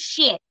same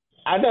shit.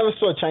 I never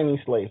saw Chinese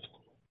slaves.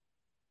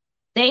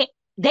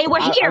 They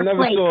were here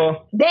slaves.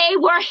 They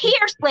were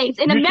here slaves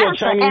in America.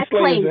 Chinese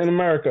slaves in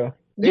America.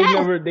 They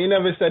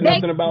never said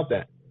nothing about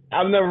that.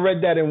 I've never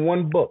read that in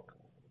one book.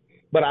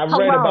 But I've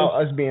read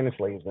about us being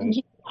slaves. And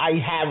I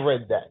have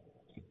read that.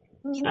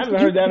 I haven't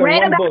heard that in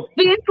one book.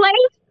 Being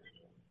slaves?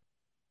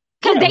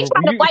 Because they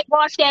try to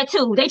whitewash that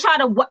too. They try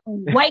to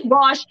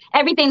whitewash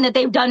everything that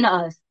they've done to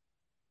us.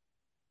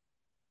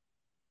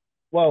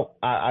 Well,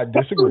 I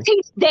disagree.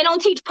 They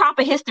don't teach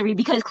proper history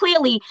because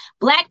clearly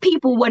black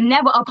people were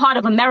never a part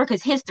of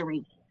America's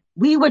history.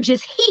 We were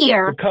just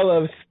here. The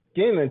color of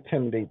skin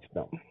intimidates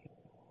them.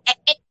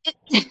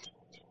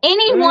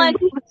 anyone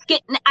who's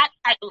getting, I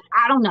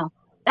don't know.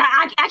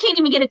 I can't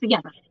even get it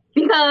together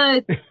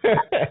because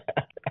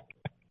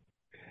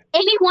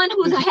anyone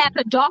who's had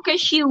a darker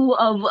hue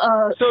of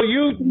So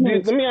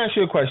let me ask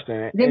you a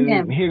question,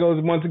 and here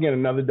goes once again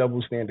another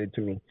double standard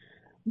to me.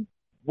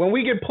 When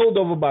we get pulled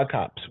over by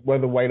cops,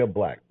 whether white or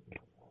black,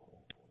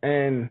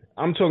 and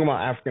I'm talking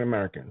about African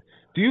Americans,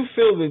 do you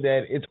feel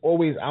that it's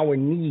always our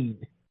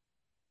need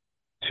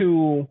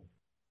to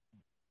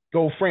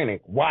go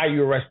frantic? Why are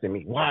you arresting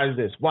me? Why is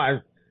this?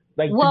 Why?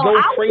 Like, well, to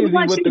go crazy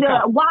with the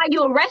cops. Why are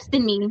you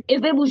arresting me?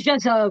 If it was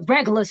just a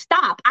regular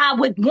stop, I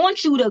would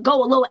want you to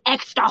go a little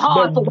extra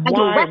hard for why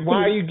you arresting me.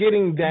 Why are you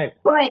getting that?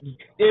 But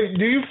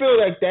do you feel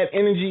like that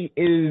energy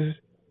is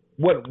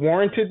what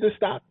warranted the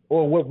stop,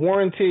 or what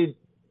warranted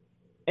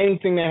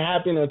anything that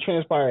happened or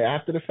transpired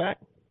after the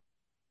fact?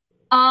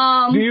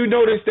 Do you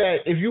notice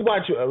that if you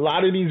watch a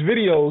lot of these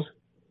videos,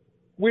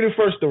 we're the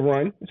first to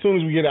run as soon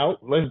as we get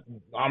out?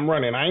 I'm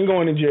running. I ain't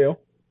going to jail.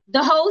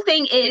 The whole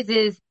thing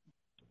is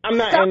I'm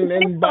not,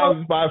 and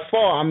by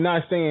far, I'm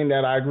not saying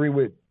that I agree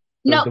with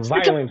the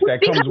violence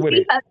that comes with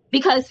it.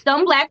 Because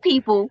some black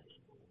people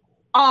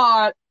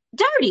are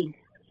dirty.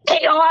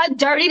 They are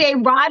dirty. They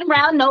ride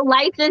around, no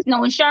license,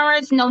 no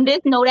insurance, no this,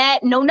 no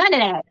that, no none of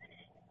that.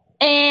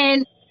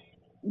 And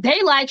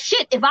they like,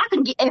 shit, if I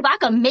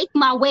can make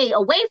my way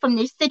away from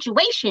this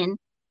situation,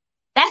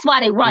 that's why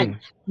they run.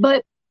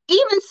 But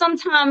even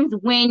sometimes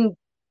when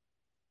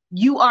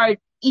you are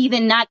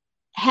even not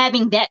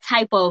having that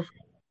type of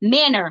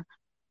manner,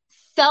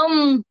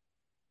 and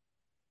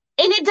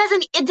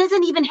it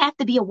doesn't even have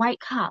to be a white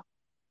cop,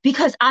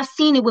 because I've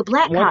seen it with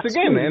black cops. Once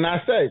again, and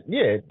I said,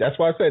 yeah, that's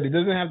why I said it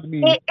doesn't have to be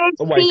a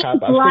white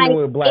cop. I've seen it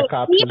with black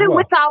cops as well. Even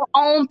with our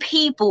own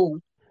people,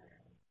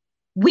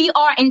 we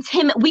are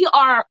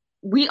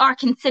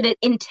considered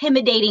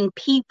intimidating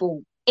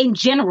people in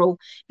general,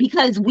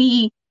 because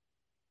a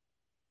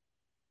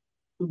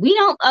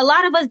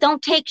lot of us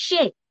don't take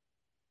shit.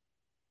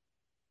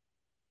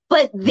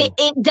 But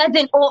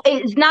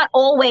it's not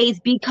always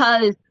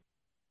because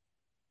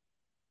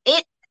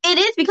it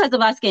is because of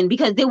our skin.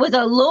 Because there was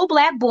a little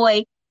black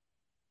boy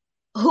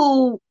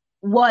who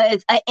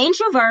was an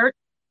introvert,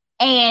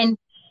 and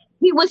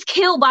he was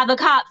killed by the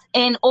cops,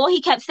 and all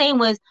he kept saying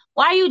was,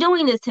 "Why are you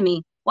doing this to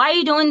me? Why are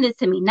you doing this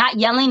to me?" Not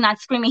yelling, not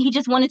screaming. He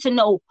just wanted to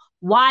know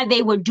why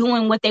they were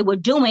doing what they were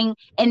doing,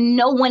 and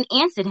no one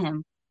answered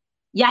him.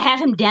 Y'all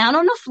have him down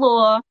on the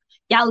floor.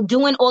 Y'all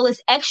doing all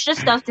this extra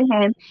stuff to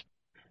him.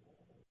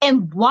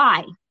 And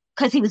why?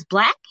 Because he was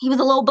black? He was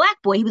a little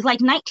black boy. He was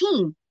like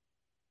 19.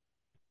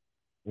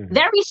 Mm-hmm.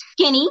 Very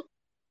skinny.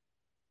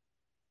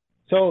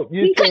 So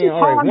you're saying,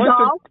 all right,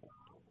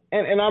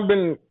 and I've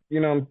been,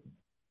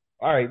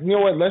 all right, you know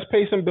what? Let's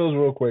pay some bills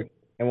real quick.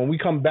 And when we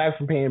come back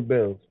from paying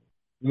bills,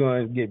 we're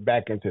going to get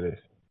back into this.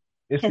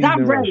 It's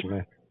Evening Rush,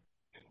 man.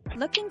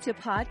 Looking to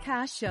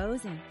podcast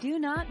shows and do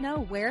not know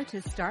where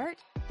to start?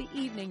 The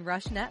Evening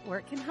Rush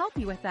Network can help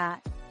you with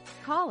that.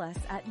 Call us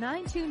at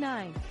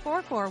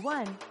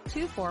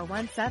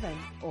 929-441-2417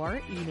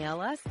 or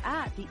email us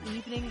at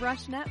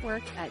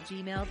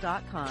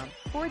theeveningrushnetwork@gmail.com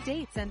for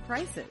dates and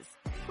prices.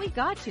 We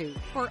got you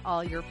for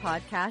all your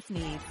podcast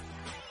needs.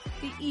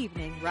 The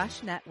Evening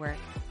Rush Network.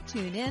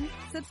 Tune in,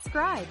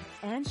 subscribe,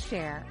 and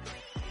share.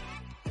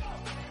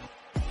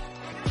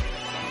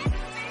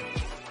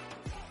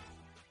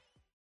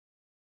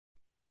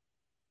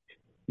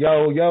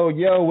 Yo,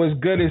 what's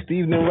good? It's the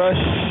Evening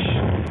Rush.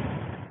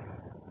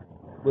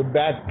 We're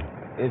back.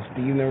 It's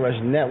the Evening Rush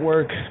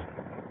Network.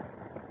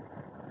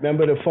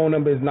 Remember, the phone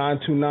number is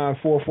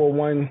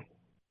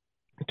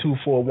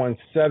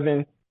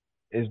 929-441-2417.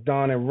 It's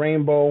Dawn and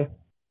Rainbow.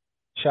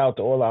 Shout out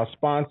to all our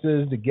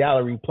sponsors: The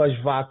Gallery, Plush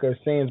Vodka,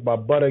 Sands by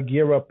Butter,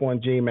 Gear Up on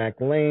J.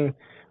 Mac Lane,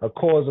 A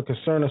Cause, A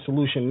Concern, A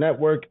Solution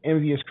Network,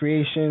 Envious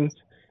Creations,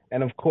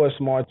 and of course,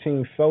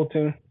 Martine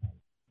Felton.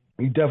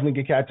 You definitely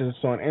can catch us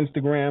on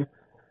Instagram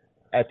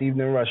at The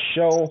Evening Rush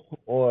Show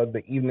or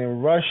The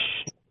Evening Rush.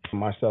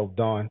 Myself,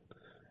 Dawn,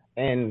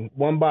 and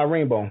One by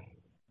Rainbow,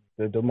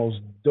 the most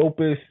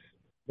dopest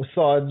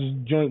massage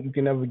joint you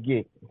can ever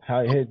get.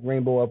 I hit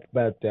Rainbow up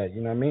about that,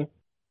 you know what I mean?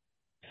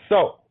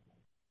 So,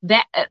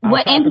 that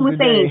what Andrew was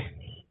saying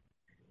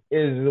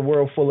is the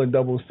world full of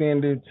double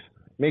standards.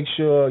 Make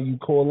sure you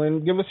call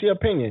in, give us your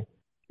opinion.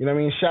 You know what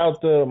I mean? Shout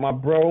out to my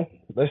bro.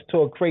 Let's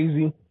talk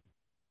crazy.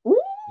 Ooh.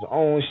 His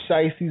own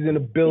Shice, he's in the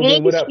building.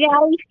 Hey, what up?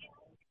 Shice.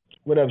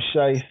 What up,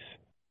 Shice?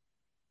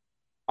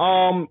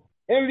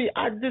 Envy,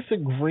 I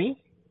disagree.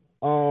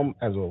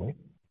 As always,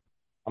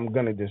 I'm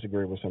gonna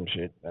disagree with some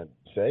shit that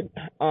said.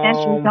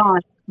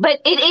 But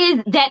it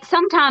is that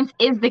sometimes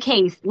is the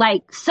case.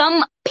 Like,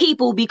 some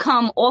people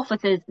become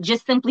officers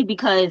just simply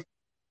because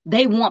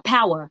they want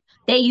power.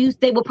 They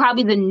were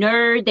probably the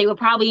nerd. They were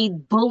probably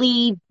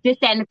bullied, this,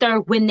 that, and the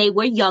third when they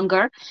were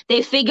younger.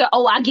 They figure,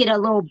 oh, I get a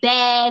little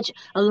badge,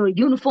 a little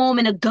uniform,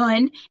 and a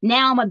gun.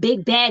 Now I'm a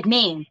big bad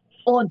man.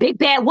 Or a big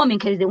bad woman,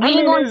 because but there's a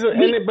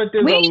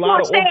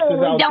lot of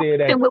officers out there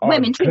that are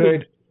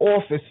good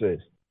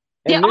officers.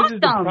 And they're this awesome.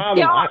 is the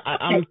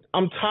problem.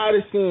 I'm tired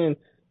of seeing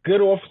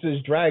good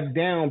officers dragged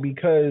down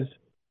because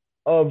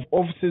of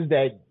officers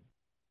that,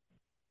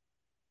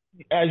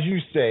 as you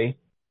say,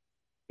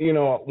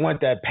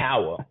 want that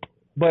power.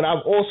 But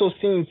I've also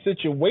seen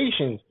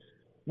situations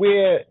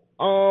where,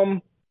 I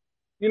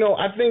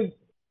think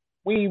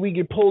we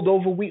get pulled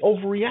over, we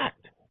overreact.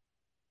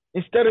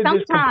 Instead of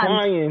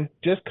sometimes,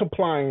 just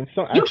complying.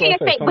 You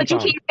can't say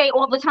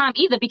all the time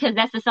either, because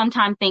that's a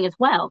sometime thing as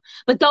well.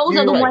 But those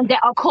are the ones that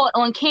are caught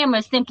on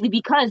camera simply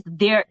because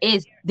there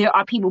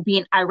are people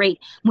being irate.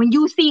 When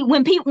people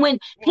do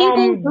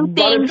by the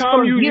things time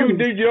for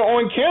you're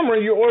on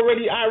camera, you're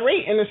already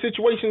irate and the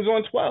situation's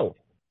on 12.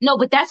 No,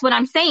 but that's what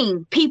I'm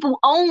saying. People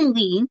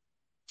only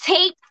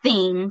tape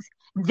things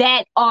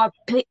that are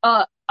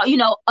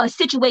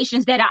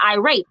situations that are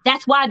irate.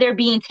 That's why they're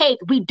being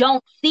taped. We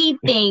don't see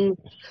things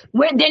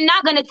where they're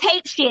not going to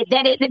tape shit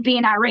that isn't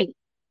being irate.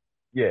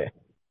 Yeah,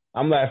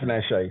 I'm laughing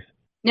at Shice.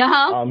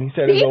 He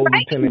said his old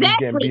lieutenant was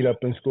getting beat up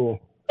in school.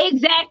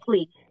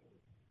 Exactly.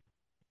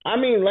 I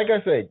mean, like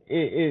I said,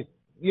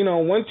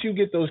 once you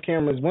get those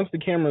cameras, once the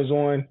camera's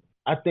on,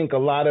 I think a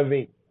lot of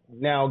it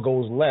now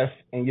goes left,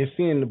 and you're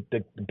seeing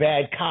the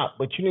bad cop,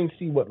 but you didn't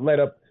see what led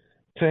up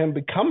to him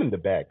becoming the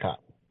bad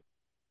cop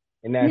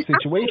in that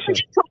situation.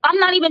 I'm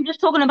not even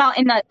just talking about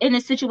in the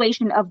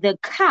situation of the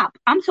cop.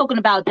 I'm talking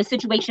about the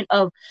situation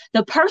of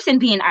the person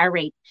being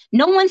irate.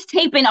 No one's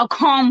taping a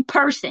calm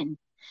person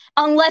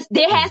unless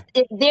there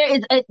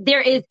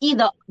is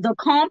either the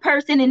calm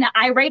person and the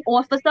irate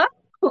officer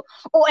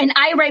or an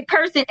irate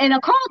person and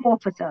a calm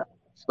officer.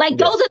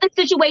 Those are the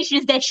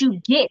situations that you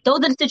get. Those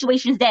are the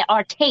situations that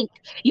are taped.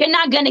 You're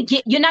not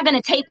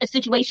gonna tape a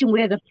situation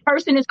where the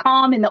person is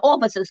calm and the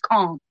officer's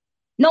calm.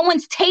 No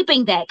one's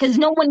taping that because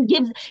no one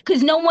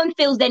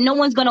feels that no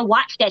one's gonna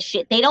watch that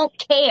shit. They don't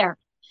care.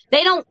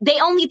 They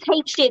only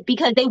tape shit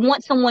because they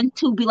want someone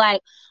to be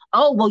like,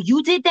 oh, well,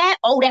 you did that?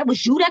 Oh, that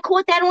was you that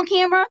caught that on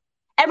camera?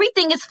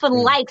 Everything is for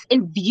likes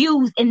and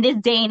views in this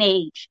day and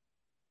age.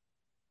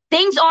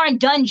 Things aren't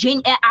done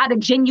out of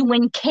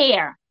genuine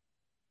care.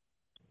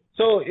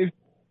 So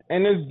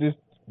there's just,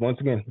 once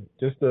again,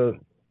 just a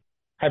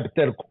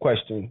hypothetical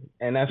question,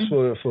 and that's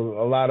for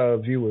a lot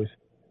of viewers.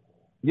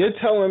 You're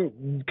telling,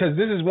 because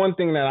this is one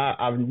thing that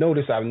I've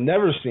noticed I've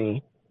never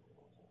seen.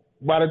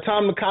 By the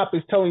time the cop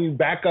is telling you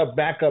back up,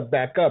 back up,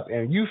 back up,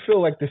 and you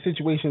feel like the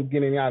situation's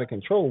getting out of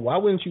control, why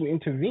wouldn't you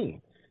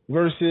intervene?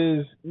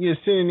 Versus you're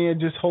sitting there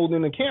just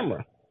holding the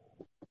camera.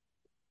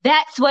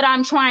 That's what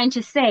I'm trying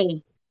to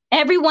say.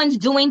 Everyone's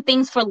doing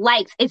things for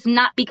likes. It's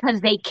not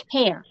because they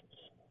care.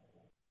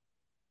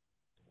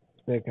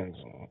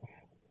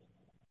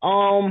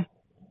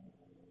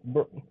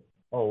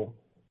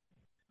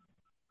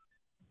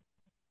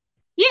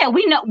 Yeah,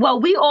 we know.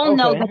 Well, we all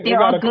know that there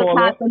are good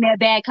cops and there are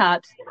bad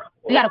cops.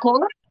 We got a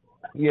caller?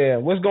 Yeah,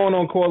 what's going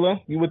on, caller?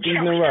 You with the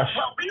Evening Rush?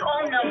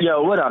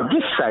 Yo, what up?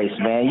 This Shice,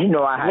 man. You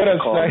know I had to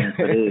call in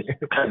for this.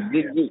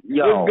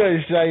 Yo, it's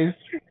good, Shice.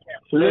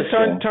 Let's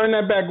turn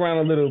that background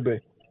a little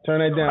bit. Turn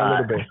that down a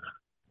little bit.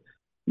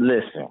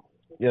 Listen,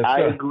 yes, I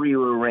agree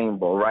with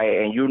Rainbow,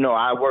 right? And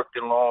I worked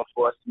in law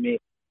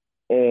enforcement,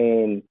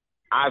 and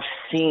I've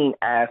seen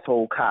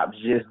asshole cops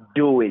just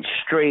do it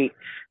straight,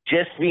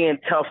 just being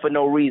tough for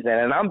no reason.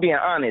 And I'm being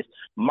honest.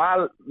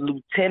 One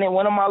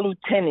of my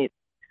lieutenants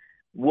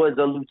was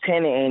a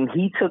lieutenant, and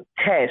he took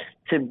tests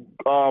to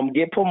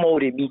get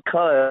promoted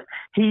because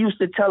he used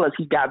to tell us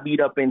he got beat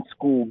up in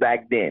school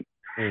back then.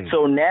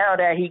 So now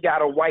that he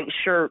got a white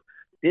shirt,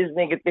 this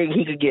nigga think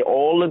he could get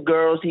all the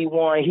girls he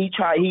want. He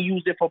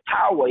used it for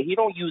power. He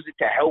don't use it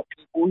to help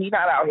people. He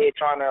not out here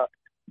trying to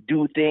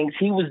do things.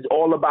 He was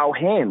all about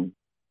him.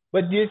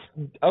 But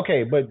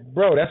but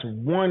bro, that's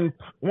one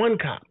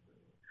cop.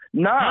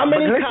 Nah, how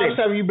many cops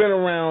have you been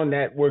around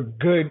that were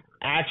good,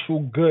 actual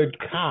good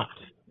cops?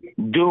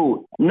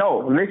 Dude,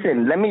 no,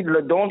 listen,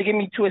 don't get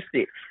me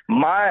twisted.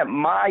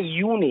 My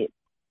unit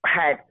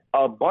had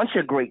a bunch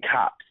of great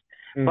cops,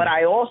 but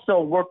I also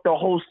worked the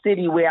whole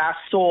city where I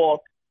saw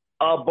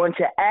a bunch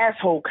of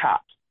asshole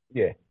cops.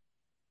 Yeah.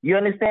 You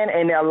understand?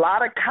 And a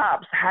lot of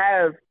cops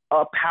have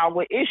a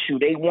power issue.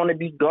 They want to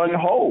be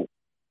gun-ho.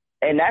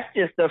 And that's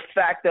just the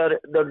fact of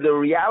the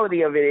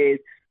reality of it is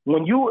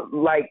when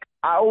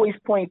I always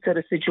point to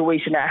the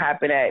situation that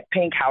happened at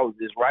Pink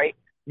Houses, right?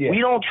 Yeah. We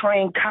don't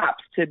train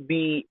cops to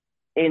be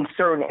in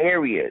certain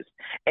areas.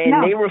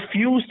 And they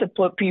refuse to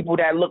put people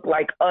that look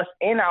like us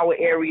in our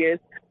areas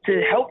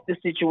to help the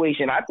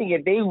situation. I think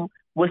if they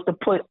was to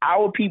put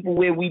our people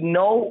where we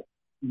know,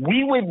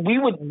 we would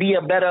be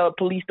a better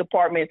police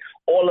department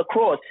all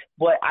across.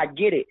 But I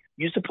get it.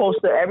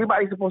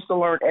 Everybody's supposed to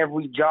learn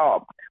every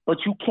job. But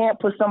you can't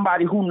put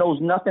somebody who knows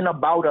nothing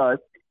about us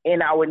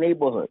in our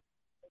neighborhood.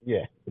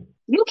 Yeah.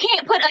 You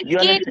can't put a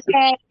scaredy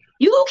cat.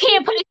 You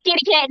can't put a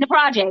scaredy cat in the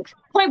projects.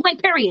 Point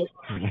blank, period.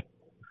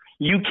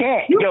 You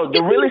can't.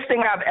 The realest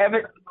thing I've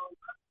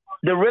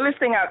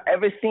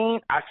ever seen,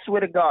 I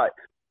swear to God,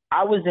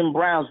 I was in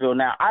Brownsville.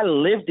 Now, I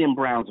lived in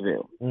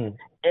Brownsville.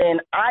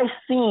 And I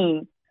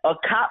seen a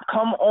cop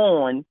come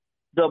on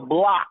the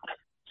block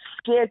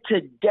scared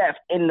to death,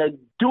 and the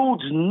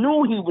dudes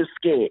knew he was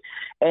scared.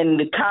 And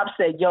the cop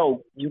said,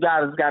 yo, you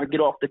guys got to get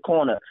off the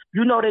corner.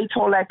 You know, they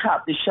told that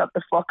cop to shut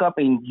the fuck up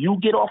and you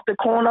get off the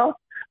corner?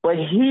 But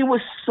he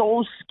was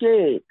so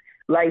scared.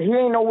 Like, he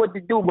didn't know what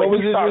to do. What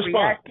was his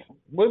response?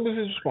 What was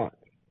his response?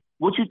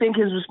 What you think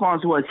his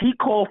response was? He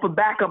called for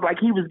backup like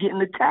he was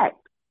getting attacked.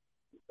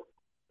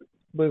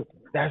 But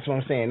that's what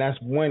I'm saying. That's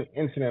one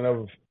incident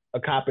of a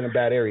cop in a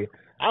bad area.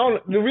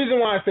 The reason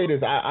why I say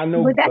this, I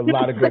know a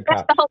lot of good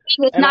cops. That's the whole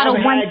thing. It's not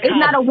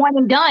a one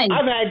and done.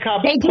 I've had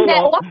cops. They do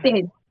that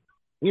often.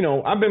 You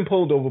know, I've been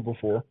pulled over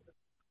before.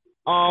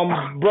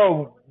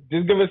 Bro,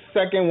 just give us a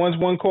second. Once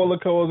one caller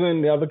calls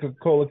in, the other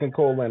caller can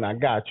call in. I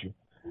got you.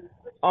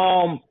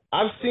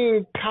 I've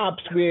seen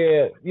cops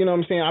where, you know what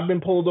I'm saying, I've been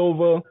pulled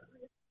over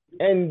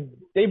and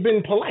they've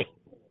been polite.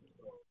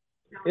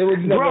 It was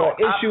never an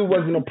issue,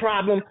 wasn't a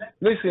problem.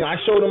 Listen, I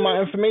showed him my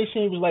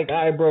information. He was like, all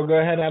right, bro, go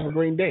ahead, have a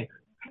great day.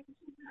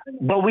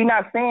 But we're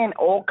not saying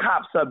all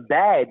cops are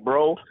bad,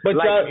 bro. But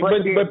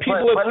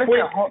people are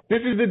quick.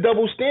 This is the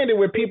double standard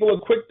where people are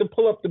quick to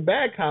pull up the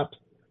bad cops,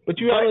 but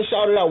you haven't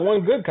shouted out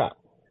one good cop.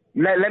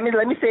 Let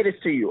me say this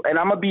to you, and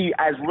I'm gonna be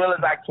as real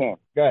as I can.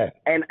 Go ahead.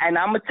 And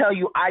I'm gonna tell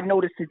you, I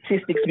know the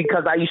statistics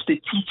because I used to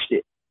teach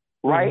it.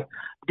 Right?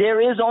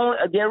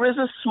 Mm-hmm. There is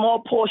a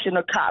small portion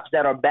of cops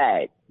that are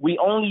bad. We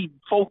only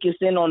focus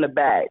in on the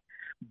bad.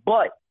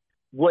 But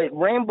what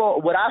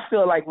I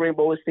feel like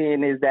Rainbow is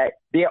saying is that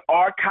there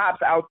are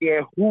cops out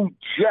there who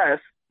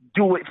just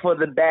do it for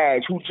the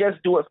badge, who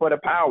just do it for the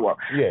power.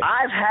 Yeah.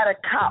 I've had a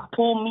cop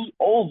pull me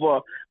over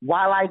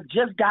while I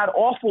just got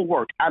off of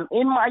work. I'm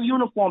in my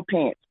uniform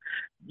pants.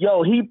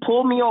 Yo, he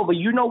pulled me over.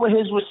 You know what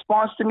his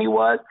response to me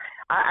was?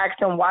 I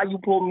asked him, why you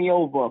pulled me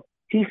over?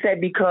 He said,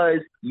 because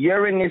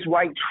you're in this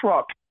white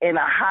truck in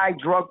a high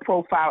drug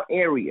profile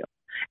area.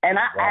 And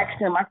I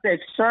asked him, I said,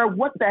 sir,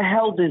 what the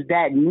hell does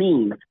that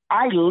mean?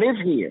 I live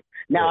here.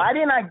 Now, I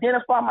didn't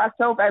identify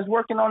myself as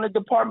working on the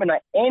department or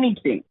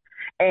anything.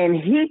 And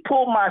he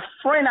pulled my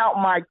friend out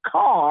my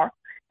car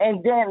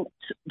and then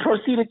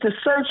proceeded to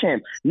search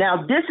him.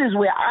 Now, this is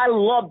where I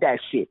love that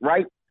shit,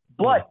 right?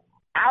 But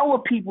our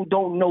people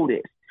don't know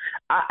this.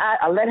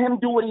 I let him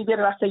do what he did,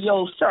 and I said,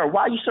 yo, sir,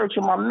 why are you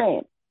searching my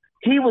man?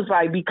 He was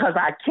like, because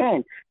I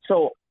can.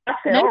 So I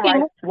said, all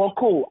right, well,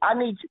 cool. I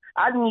need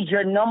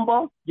your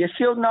number, your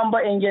shield number,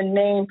 and your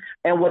name,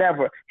 and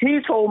whatever. He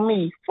told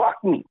me,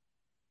 fuck me.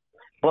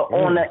 But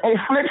on the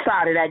flip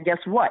side of that, guess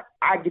what?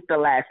 I get the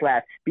last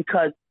laugh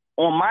because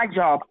on my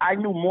job, I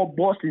knew more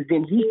bosses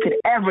than he could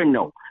ever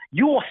know.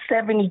 You're a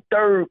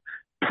 73rd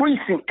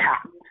precinct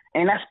cop,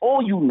 and that's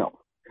all you know.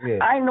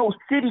 Yeah. I know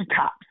city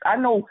cops. I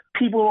know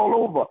people all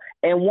over.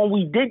 And when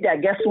we did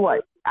that, guess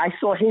what? I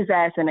saw his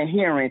ass in a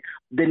hearing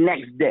the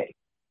next day.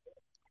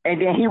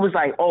 And then he was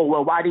like, oh,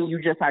 well, why didn't you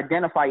just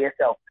identify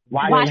yourself?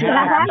 Why should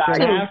I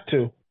have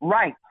to?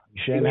 Right.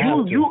 You shouldn't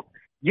have to.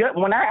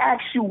 When I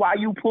asked you why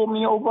you pulled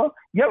me over,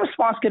 your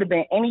response could have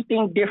been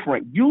anything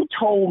different. You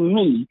told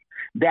me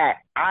that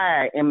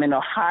I am in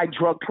a high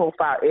drug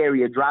profile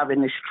area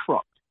driving this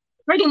truck.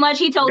 Pretty much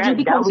he told you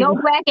because your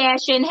black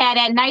ass shouldn't have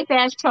that nice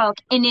ass truck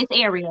in this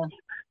area.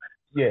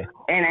 Yeah.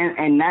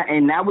 And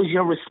that was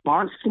your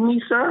response to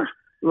me, sir?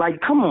 Like,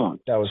 come on.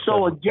 That was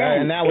so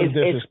again, that was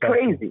it's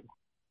crazy.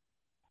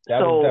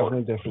 That was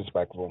definitely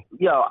disrespectful.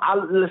 Yo,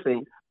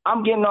 listen,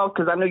 I'm getting off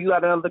because I know you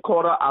got another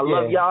quarter. I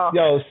love y'all.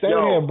 Yo, same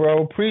here,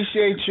 bro.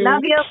 Appreciate you.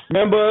 Love you.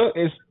 Remember,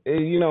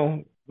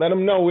 let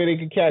them know where they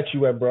can catch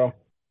you at, bro.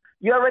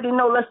 You already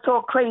know, let's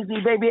talk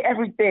crazy, baby,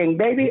 everything,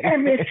 baby,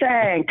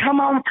 everything. Come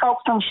on, talk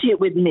some shit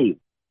with me.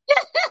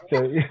 All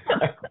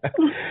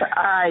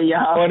right,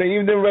 y'all. On the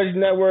Evening Rush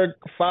Network,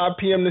 5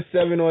 p.m. to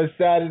 7 on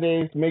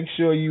Saturdays. Make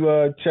sure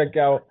you check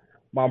out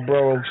my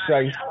bro,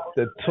 Shice,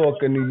 the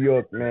Talk of New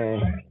York,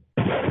 man.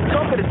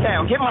 Talk of the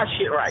town. Get my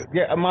shit right.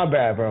 Yeah, my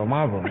bad, bro.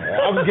 My bad.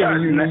 I was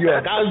giving you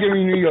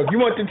New York. You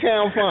want the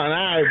town fun.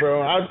 All right,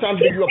 bro. I was trying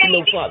to give you up a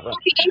little fun.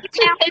 Any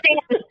town that they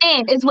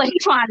understand is what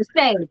he's trying to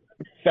say.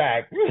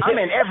 Fact. I'm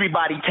in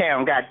everybody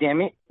town,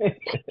 goddammit.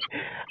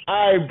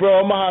 All right,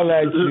 bro. I'm going to holler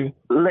at you.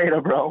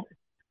 Later, bro.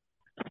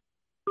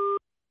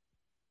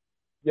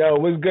 Yo,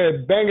 what's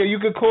good? Banger, you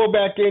could call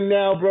back in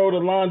now, bro. The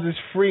lines is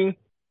free.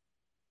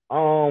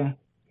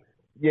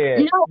 Yeah.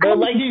 But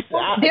like he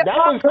said, that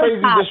was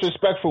crazy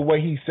disrespectful what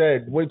he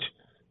said, which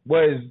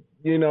was,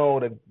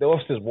 the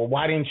officers, well,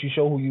 why didn't you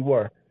show who you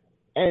were?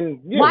 And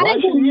why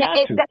should you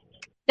have to?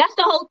 That's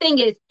the whole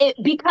thing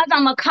because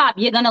I'm a cop,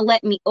 you're going to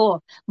let me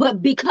off.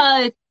 But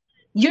because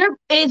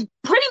it's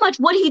pretty much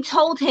what he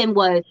told him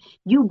was,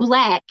 you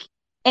black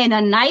in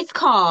a nice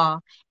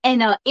car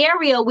in an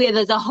area where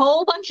there's a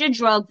whole bunch of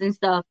drugs and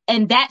stuff.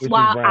 And that's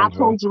why I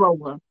pulled you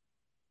over.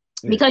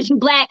 Yeah. Because you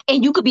black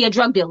and you could be a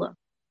drug dealer.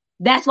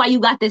 That's why you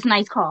got this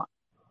nice car.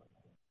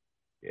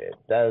 Yeah,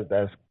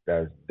 that's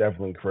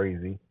definitely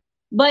crazy.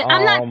 But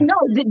I'm not. No,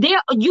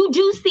 you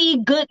do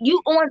see good.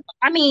 You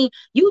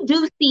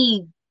do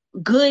see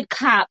good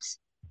cops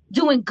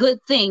doing good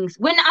things.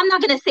 I'm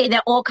not gonna say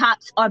that all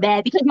cops are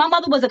bad because my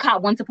mother was a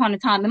cop once upon a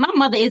time, and my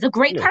mother is a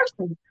great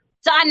person,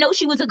 so I know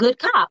she was a good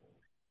cop.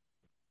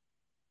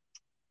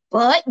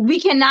 But we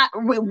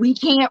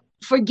can't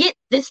forget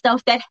the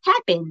stuff that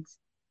happens.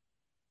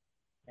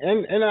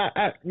 And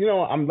I,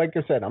 I'm like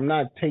I said, I'm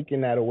not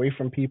taking that away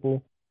from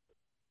people.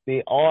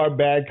 There are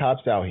bad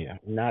cops out here.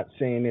 I'm not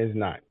saying there's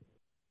not.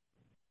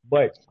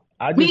 But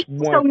I just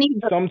want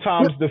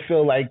sometimes to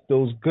feel like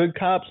those good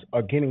cops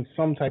are getting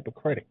some type of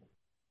credit.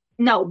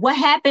 No, what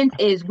happens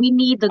is we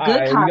need the good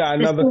cops. We got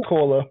another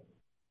caller.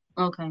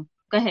 Okay,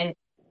 go ahead.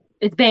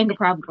 It's Banger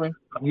probably.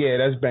 Yeah,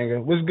 that's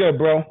Banger. What's good,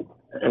 bro?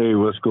 Hey,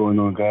 what's going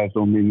on, guys?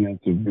 Don't mean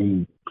that to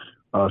be.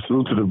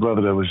 Salute to the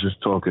brother that was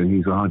just talking.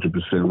 He's 100%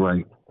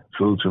 right.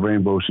 Salute to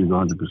Rainbow. She's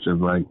 100%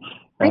 right.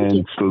 Thank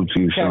you. Salute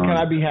to you, Sean. Can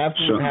I be half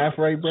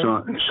right,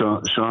 bro?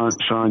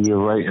 Sean,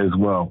 you're right as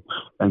well.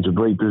 And to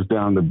break this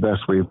down the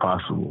best way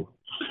possible,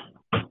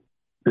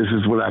 this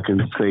is what I can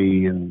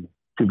say, and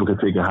people can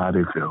take it how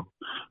they feel.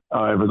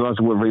 In regards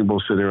to what Rainbow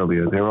said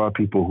earlier, there are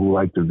people who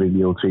like to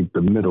videotape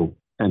the middle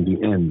and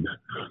the end.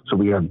 So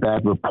we have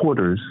bad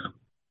reporters,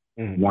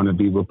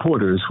 wannabe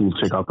reporters who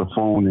take out the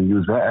phone and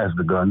use that as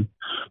the gun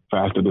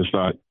faster to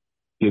start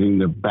getting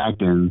the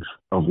back end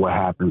of what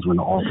happens when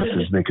the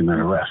officer is making an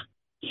arrest.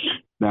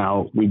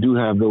 Now, we do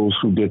have those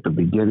who get the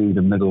beginning,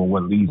 the middle, and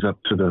what leads up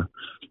to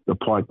the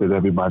part that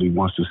everybody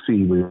wants to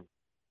see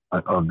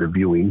of the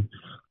viewing,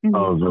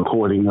 of the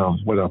recording of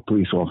what a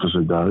police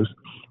officer does.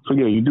 So,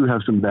 yeah, you do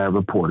have some bad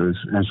reporters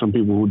and some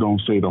people who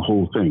don't say the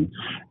whole thing.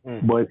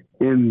 But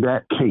in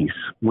that case,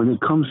 when it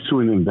comes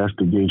to an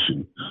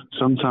investigation,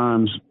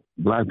 sometimes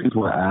Black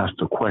people are asked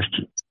a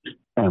question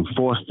and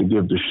forced to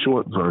give the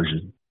short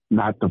version,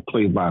 not the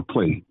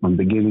play-by-play from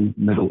beginning,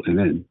 middle, and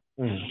end.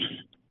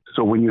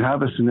 So when you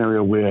have a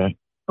scenario where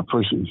a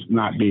person's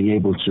not being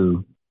able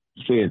to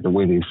say it the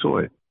way they saw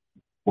it,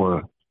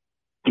 or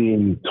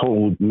being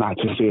told not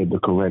to say it the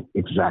correct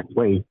exact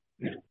way,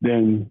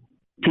 then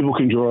people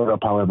can draw it up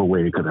however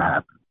way it could have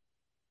happened.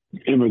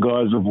 In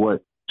regards of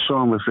what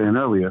Sean was saying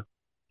earlier,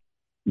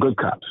 good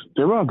cops.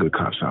 There are good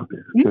cops out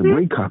there. There are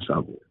great cops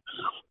out there.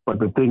 But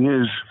the thing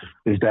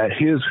is that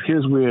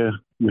here's where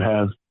you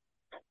have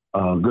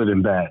good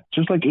and bad.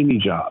 Just like any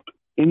job.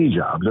 Any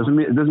job.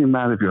 It doesn't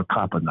matter if you're a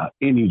cop or not.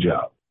 Any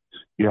job.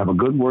 You have a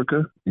good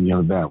worker and you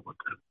have a bad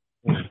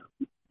worker.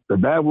 The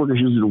bad worker is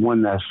usually the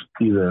one that's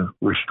either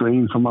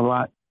restrained from a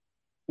lot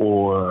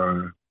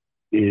or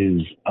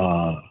is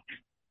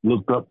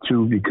looked up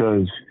to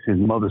because his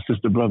mother,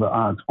 sister, brother,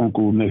 aunt,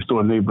 uncle, next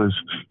door neighbor's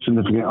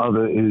significant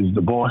other is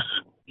the boss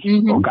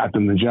or got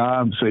them the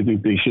job, so they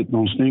think they shit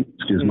don't stink.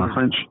 Excuse my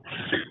French.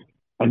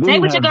 And then say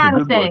what you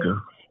gotta say.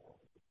 Worker.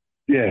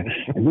 Yeah.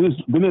 And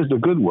then there's the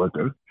good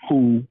worker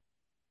who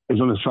is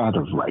on the side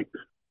of right,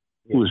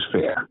 who is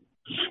fair.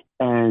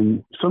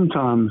 And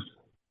sometimes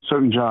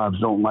certain jobs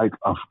don't like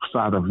a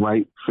side of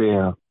right,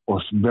 fair,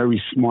 or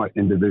very smart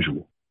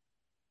individual.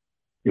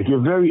 If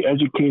you're very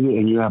educated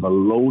and you have a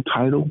low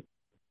title,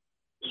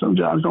 some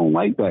jobs don't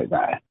like that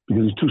guy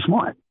because he's too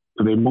smart.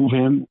 So they move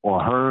him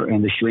or her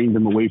and restrain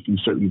them away from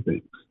certain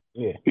things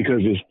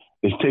because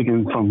it's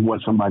taken from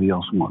what somebody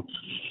else wants.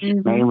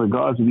 Now, in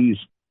regards to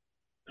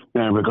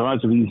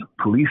these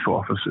police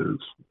officers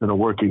that are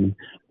working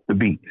the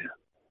beat,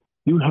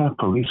 you have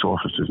police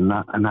officers,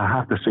 and I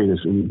have to say this,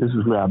 and this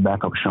is where I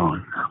back up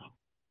Sean.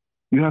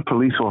 You have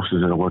police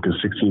officers that are working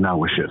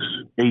 16-hour shifts,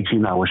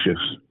 18-hour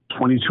shifts,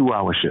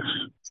 22-hour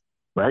shifts,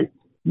 right?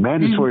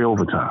 Mandatory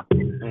overtime.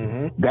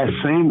 That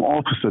same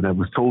officer that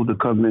was told to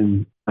come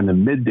in on the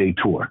midday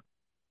tour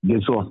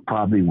gets off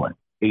probably,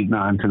 8,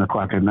 9, 10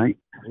 o'clock at night,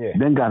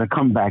 then got to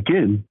come back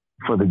in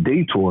for the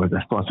day tour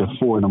that starts at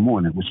 4 in the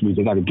morning, which means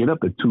they got to get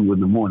up at 2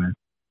 in the morning.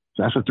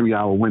 So that's a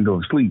 3-hour window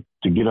of sleep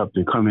to get up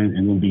to come in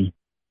and then be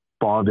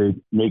bothered,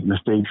 make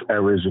mistakes,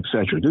 errors,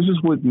 etc. This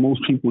is what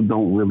most people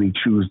don't really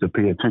choose to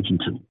pay attention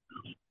to.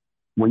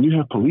 When you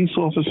have police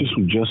officers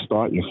who just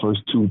start your first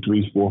 2,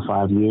 3, 4,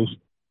 5 years,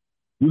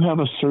 you have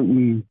a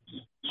certain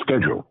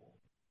schedule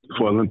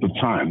for a length of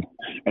time.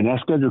 And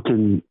that schedule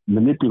can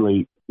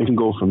manipulate. It can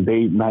go from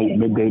day, night,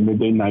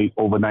 midday, night,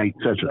 overnight,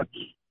 etc.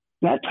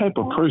 That type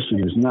of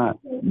person is not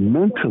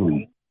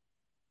mentally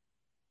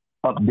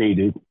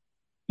updated,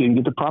 didn't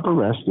get the proper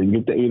rest, didn't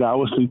get the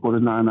 8-hour sleep or the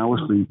 9-hour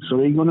sleep. So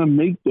they're going to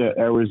make their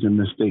errors and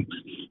mistakes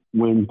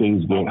when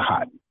things get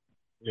hot.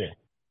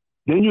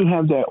 Then you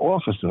have that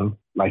officer,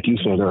 like you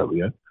said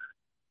earlier,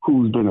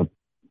 who's been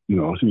he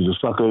was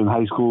a sucker in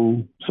high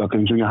school, sucker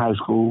in junior high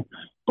school,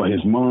 but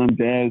his mom,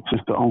 dad,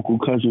 sister, uncle,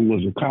 cousin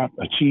was a cop,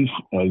 a chief,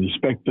 an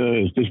inspector,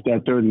 is this,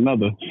 that, third, and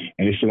another.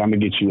 And they said, I'm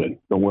going to get you in.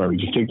 Don't worry.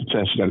 Just take the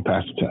test. You got to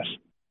pass the test.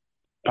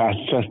 Pass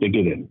the test, they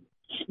get in.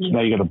 So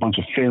now you got a bunch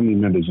of family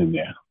members in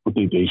there who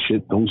think they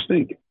shit don't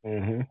stink.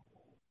 And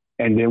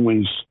then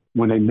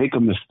when they make a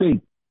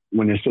mistake,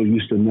 when they're so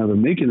used to never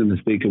making a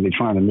mistake because they're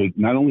trying to make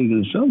not only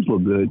themselves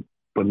look good,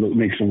 but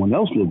make someone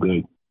else look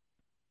good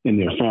in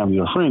their family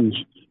or friends,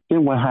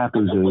 then what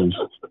happens is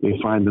they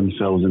find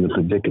themselves in a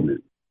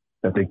predicament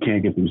that they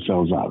can't get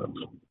themselves out of.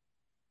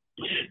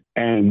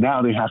 And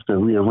now they have to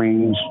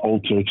rearrange,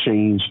 alter,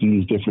 change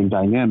these different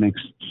dynamics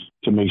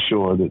to make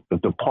sure that the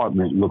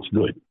department looks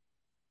good.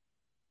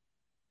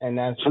 And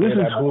that's where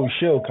that blue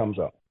shield comes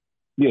up.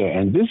 Yeah,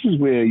 and this is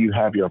where you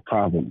have your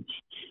problems.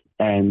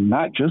 And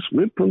not just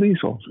with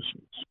police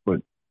officers,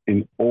 but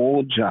in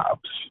all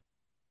jobs,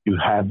 you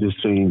have the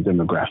same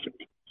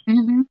demographic.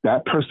 Mm-hmm.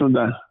 That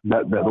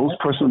those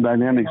personal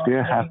dynamics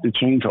there have to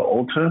change or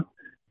alter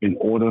in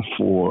order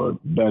for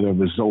better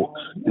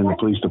results in the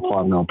police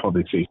department or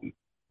public safety.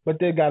 But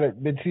they gotta.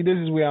 But see, this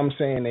is where I'm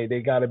saying they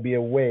gotta be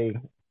a way,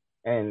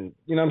 and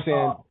you know what I'm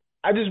saying.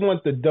 I just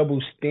want the double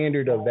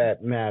standard of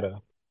that matter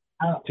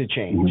to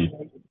change.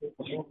 Mm-hmm.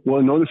 Well,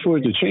 in order for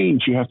it to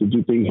change, you have to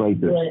do things like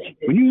this.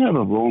 When you have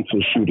a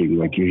wrongful shooting,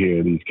 like you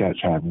hear these cats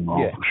having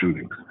wrongful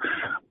shootings,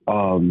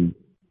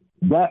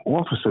 that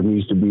officer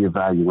needs to be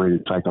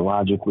evaluated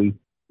psychologically.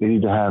 They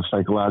need to have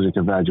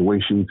psychological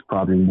evaluations,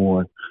 probably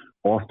more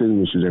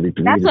often, which is every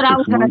 3 That's to what 6 I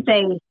was going to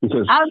say.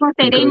 Because, I was going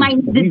to say they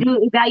might need to do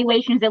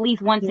evaluations at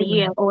least once a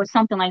year or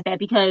something like that,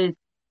 because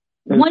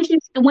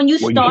when you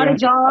start a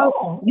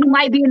job, you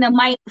might be in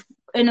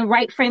the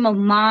right frame of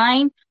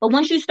mind, but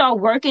once you start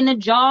working the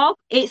job,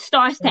 it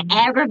starts to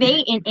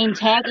aggravate and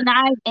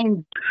antagonize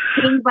and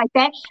things like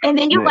that. And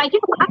then you're like, I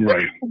don't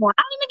even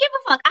give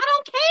a fuck. I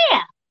don't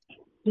care.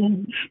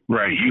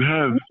 Right. You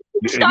have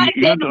to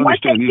understand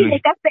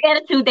that's the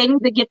attitude, they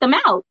need to get them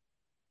out.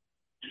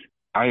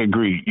 I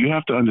agree. You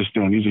have to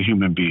understand these are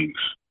human beings.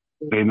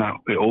 They're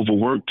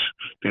overworked.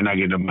 They're not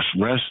getting much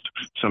rest.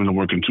 Some of them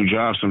working 2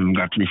 jobs. Some of them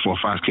got 3, 4,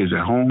 5 kids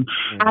at home.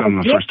 Some of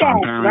them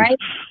first-time parents. Right?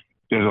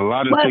 There's a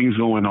lot of things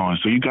going on.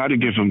 So you got to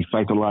give them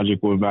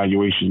psychological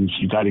evaluations.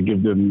 You got to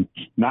give them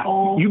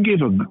you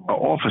give an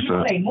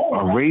officer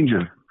a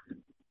ranger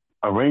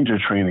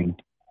training.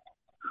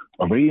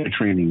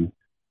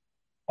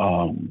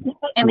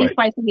 At least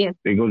twice a year.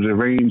 They go to the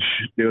range.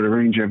 They go to the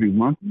range every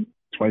month,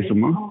 twice a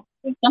month,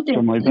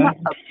 something like that.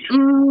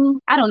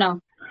 I don't know.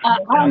 I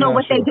don't know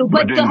what they do,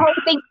 but the whole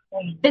thing.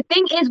 The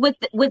thing is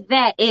with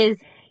that is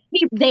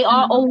they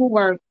are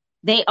overworked.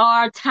 They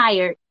are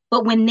tired.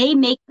 But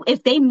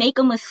if they make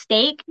a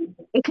mistake,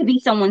 it could be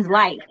someone's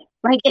life.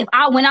 Like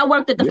when I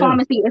worked at the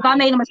pharmacy, if I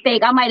made a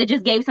mistake, I might have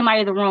just gave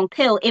somebody the wrong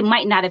pill. It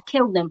might not have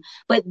killed them.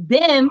 But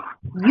them,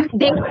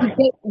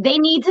 they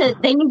need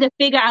to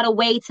figure out a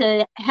way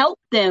to help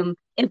them.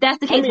 If that's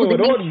the case, with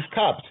all these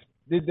cops,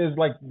 there's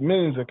like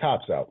millions of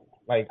cops out.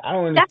 Like I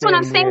don't understand. That's what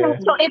I'm saying.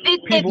 So if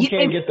people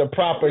can't get the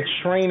proper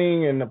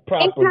training and the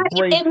proper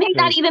breaks, it may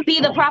not even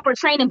be the proper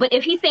training. But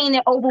if he's saying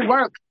they're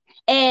overworked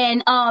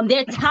and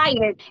they're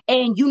tired,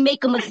 and you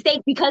make a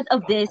mistake because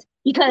of this,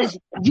 because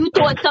you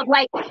thought something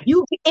like when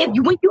you're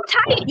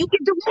tired, you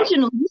get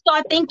delusional. You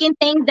start thinking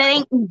things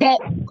that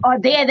are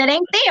there that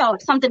ain't there, or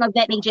something of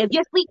that nature. If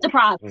you're sleep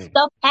deprived,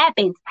 stuff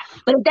happens.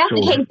 But if that's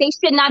the case, they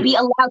should not be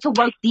allowed to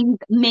work these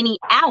many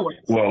hours.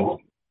 Well,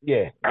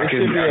 yeah, I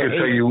can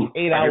tell you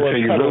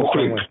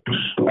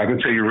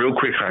real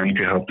quick how you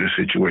can help this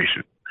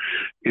situation.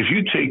 If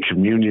you take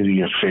community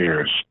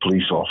affairs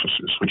police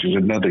officers, which is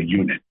another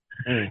unit,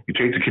 you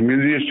take the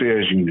community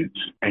affairs units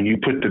and you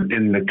put them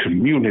in the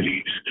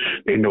communities.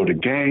 They know the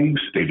gangs,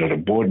 they know the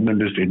board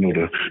members, they know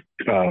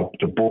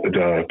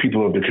the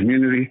people of the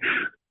community.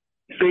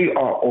 They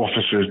are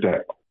officers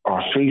that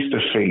are face to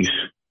face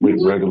with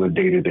regular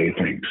day-to-day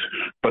things,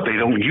 but they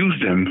don't use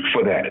them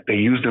for that. They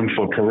use them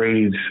for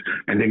parades,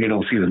 and then you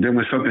don't see them. Then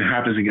when something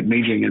happens and get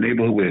major in your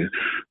neighborhood where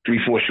 3,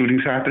 4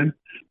 shootings happen,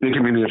 the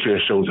community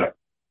affairs shows up.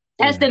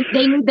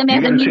 They need them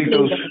as a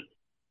mediator.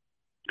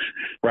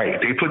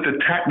 Right. They put the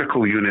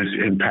tactical units,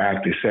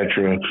 Impact,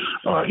 etc.,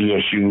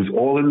 ESUs,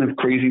 all in the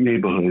crazy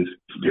neighborhoods,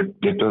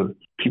 get the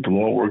people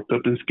all worked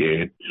up and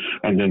scared,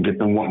 and then get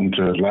them wanting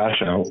to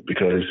lash out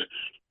because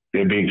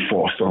they're being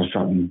forced on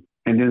something.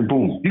 And then,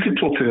 boom, you can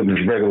talk to them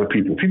as regular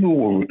people. People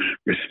will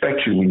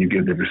respect you when you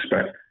give them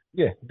respect.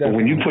 Yeah, definitely. But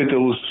when you put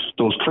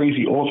those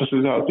crazy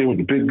officers out there with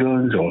the big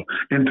guns or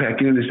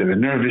Impact units that are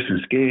nervous and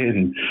scared,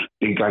 and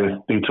they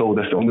told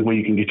that's the only way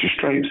you can get your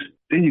stripes,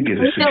 then you get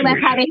a situation. They feel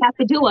that's how they have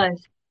to do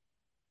us.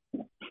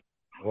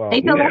 Wow.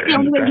 They feel that's the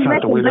only way to do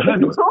us. But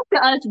if you talk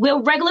to us,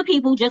 we're regular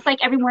people just like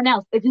everyone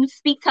else. If you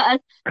speak to us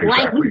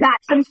like we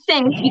got some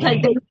sense, because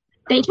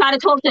they try to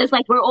talk to us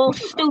like we're all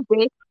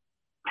stupid.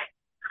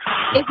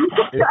 If you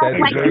talk to us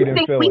like you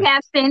think we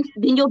have sense,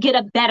 then you'll get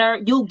a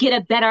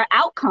better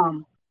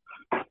outcome.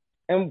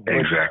 And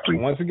exactly.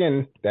 Once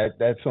again,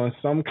 that's on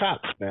some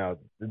cops. Now,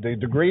 the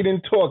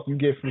degrading talk you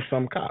get from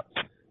some cops.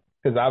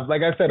 Because I've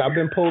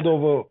been pulled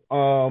over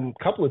a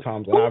couple of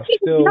times, and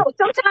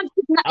sometimes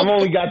I've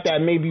only got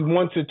that maybe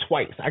once or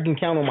twice. I can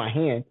count on my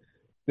hand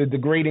the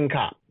degrading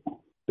cop,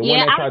 the one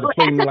that tried to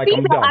play me like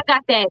I'm dumb. I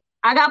got that.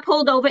 I got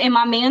pulled over in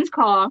my man's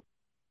car,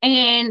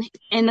 and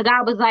the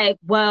guy was like,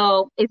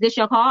 "Well, is this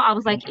your car?" I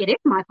was like, "It is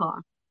my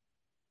car."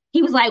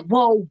 He was like,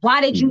 "Well, why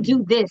did you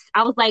do this?"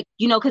 I was like,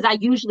 because I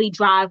usually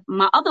drive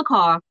my other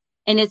car,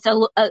 and it's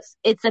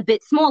a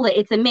bit smaller.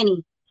 It's a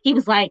Mini. He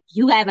was like,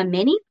 "You have a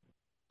Mini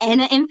and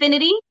an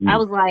Infinity?" I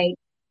was like,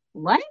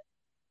 "What?"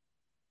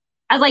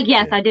 I was like,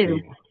 "Yes, I do."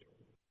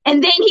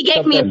 And then he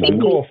gave me a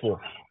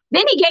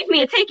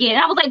ticket. And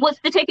I was like, "What's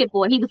the ticket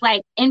for?" He was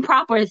like,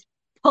 "Improper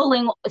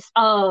pulling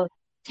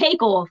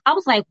takeoff. I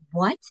was like,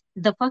 what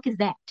the fuck is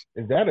that?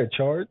 Is that a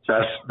charge?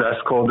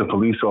 That's called the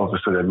police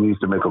officer that needs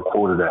to make a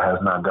quota that has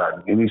not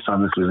gotten any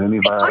summonses, any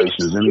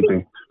violations,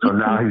 anything. So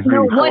now he's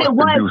being forced to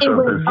do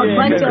something.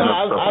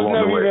 I've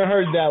never even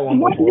heard that one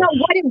before. No,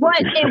 what it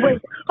was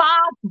 5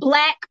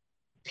 black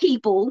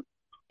people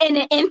in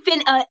an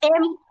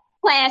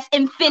M-Class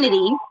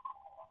Infiniti.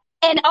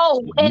 And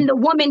the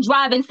woman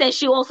driving says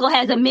she also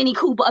has a Mini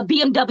Cooper, a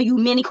BMW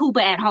Mini Cooper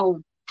at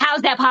home.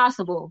 How's that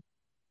possible?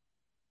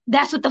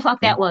 That's what the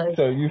fuck that was.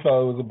 So you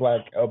thought it was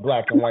a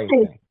black and white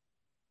thing?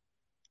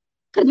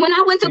 Because when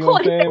I went to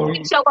court, he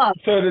didn't show up.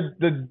 So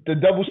the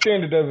double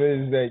standard of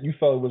it is that you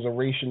felt it was a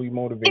racially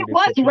motivated. It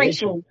was situation.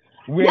 racial.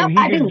 When no, he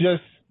could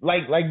just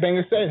like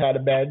Banger said, had a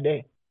bad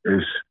day.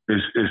 It's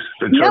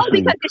no,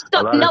 because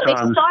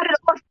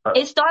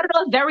it started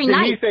off very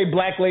nice. Did he say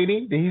black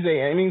lady? Did he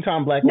say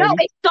anytime black lady? No,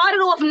 it started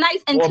off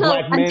nice until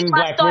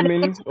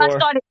I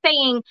started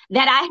saying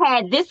that I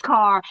had this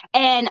car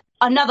and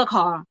another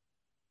car.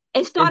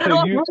 It started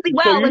off really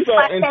well until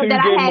I said that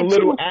I had a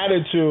little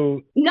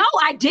attitude. No,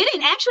 I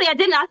didn't. Actually, I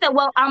didn't. I said,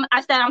 well,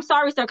 I'm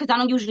sorry, sir, because I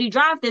don't usually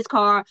drive this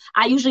car.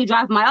 I usually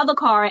drive my other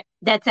car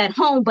that's at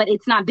home, but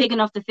it's not big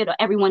enough to fit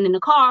everyone in the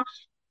car.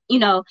 You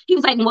know, he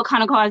was like, what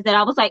kind of car is that?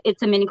 I was like,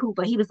 it's a Mini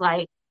Cooper. He was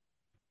like,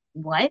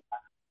 what?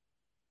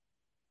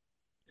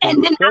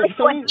 And then I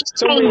saw his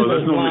changing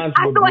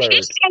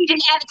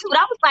attitude.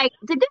 I was like,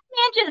 did this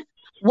man just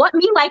want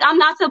me like I'm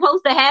not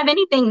supposed to have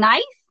anything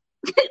nice?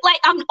 Like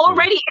I'm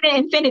already in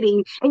an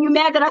Infiniti, and you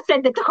mad that I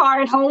said that the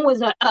car at home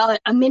was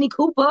a Mini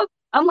Cooper?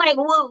 I'm like,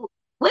 well,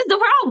 what's the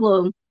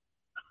problem?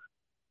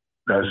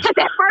 That's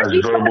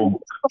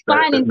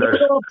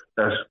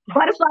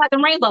butterflies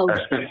and rainbows.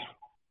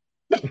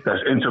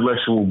 That's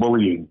intellectual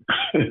bullying.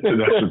 That's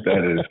what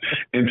that is.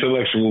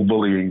 Intellectual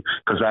bullying,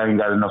 because I ain't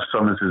got enough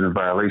summonses and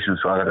violations,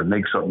 so I got to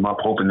make something up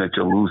hoping that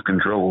you'll lose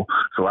control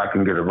so I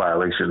can get a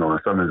violation or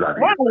a summons out of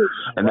you.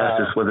 And that's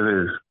just what it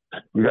is.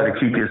 You got to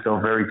keep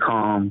yourself very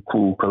calm,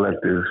 cool,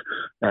 collective.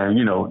 And,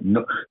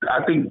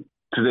 I think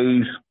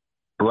today's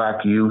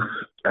black youth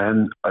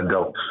and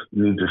adults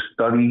need to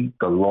study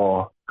the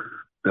law,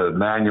 the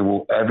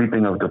manual,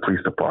 everything of the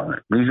police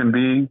department. Reason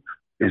being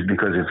is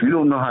because if you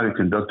don't know how to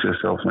conduct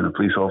yourself when a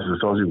police officer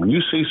tells you, when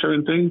you say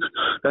certain things,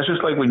 that's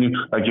just like when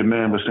like your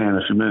man was saying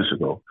a few minutes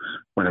ago,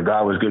 when a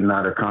guy was getting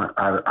out of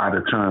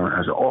term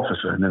as an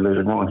officer, and then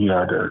later on he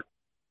had to,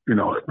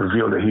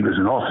 reveal that he was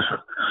an officer.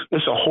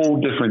 It's a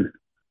whole different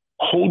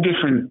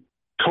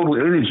total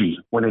energy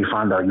when they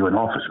find out you're an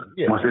officer.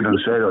 Yeah. Once they done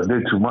said or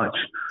did too much.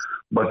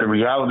 But the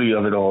reality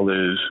of it all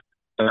is,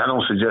 and I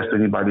don't suggest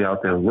anybody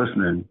out there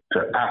listening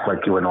to act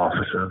like you're an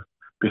officer,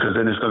 because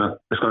then it's gonna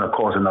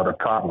cause another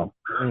problem.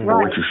 Mm-hmm. But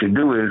what you should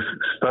do is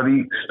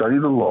study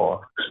the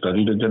law,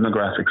 study the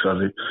demographics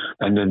of it,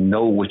 and then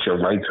know what your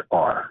rights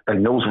are.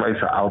 And those rights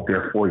are out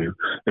there for you.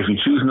 If you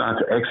choose not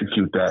to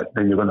execute that,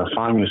 then you're gonna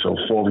find yourself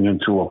falling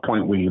into a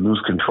point where you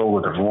lose control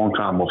at the wrong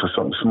time over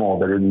something small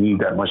that didn't need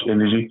that much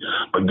energy,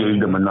 but gave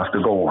them enough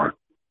to go on.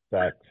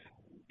 Facts.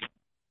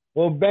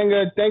 Well,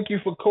 Banger, thank you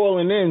for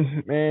calling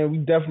in, man. We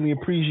definitely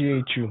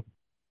appreciate you.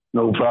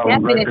 No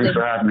problem. Thanks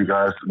for having me,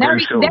 guys. Very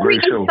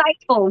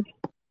insightful.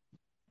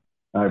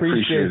 I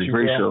appreciate it.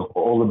 Great show.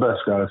 All the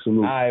best, guys.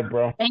 Salute. All right,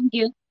 bro. Thank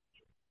you.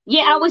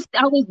 Yeah, I was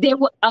there.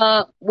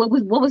 What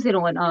was it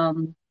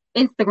on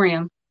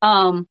Instagram?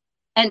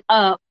 And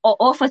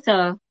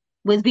officer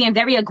was being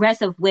very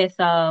aggressive with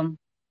a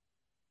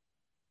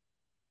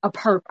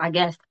perp. I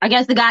guess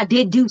the guy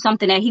did do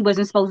something that he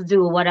wasn't supposed to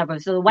do or whatever.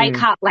 So the white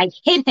cop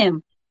hit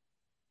him.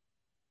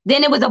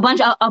 Then it was a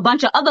bunch of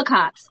other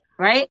cops,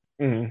 right?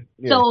 Mm-hmm.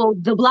 Yeah. So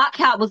the black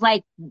cop was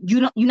like,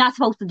 you're not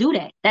supposed to do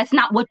that. That's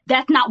not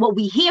what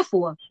we here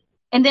for.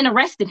 And then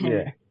arrested him.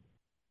 Yeah.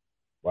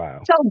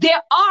 Wow. So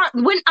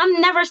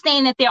I'm never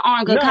saying that there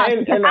aren't good cops.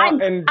 I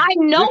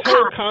know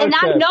cops, and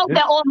I know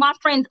that all my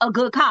friends are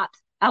good cops.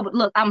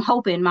 I'm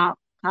hoping my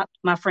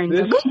friends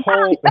are good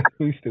cops.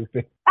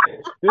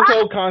 This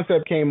whole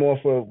concept came off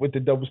with the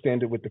double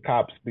standard with the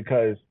cops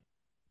because,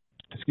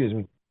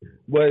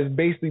 was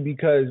basically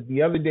because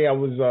the other day I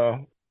was,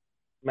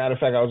 matter of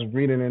fact, I was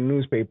reading in the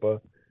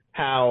newspaper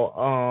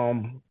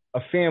how a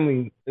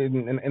family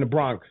in the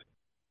Bronx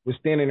was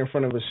standing in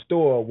front of a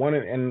store.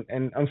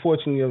 And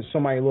unfortunately,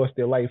 somebody lost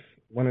their life.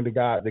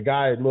 The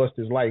guy had lost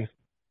his life.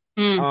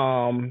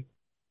 It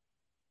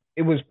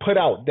was put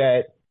out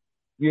that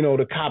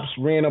the cops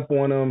ran up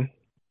on him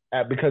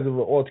because of an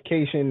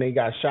altercation. They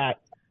got shot.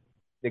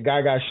 The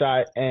guy got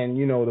shot, and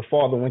the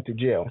father went to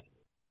jail.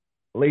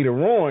 Later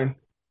on,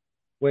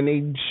 when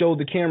they showed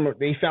the camera,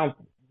 they found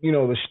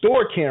the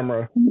store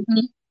camera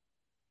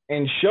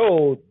and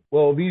showed,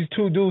 well, these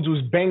two dudes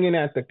was banging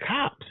at the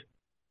cops.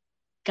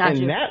 Gotcha.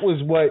 And that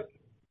was what,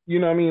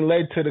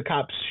 led to the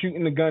cops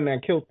shooting the gun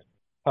that killed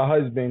her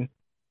husband.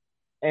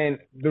 And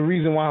the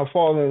reason why her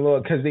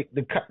father-in-law, because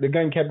the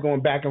gun kept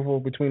going back and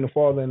forth between the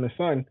father and the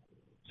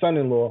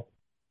son-in-law.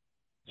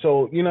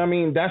 So,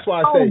 that's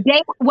why I said.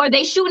 Were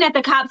they shooting at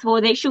the cops or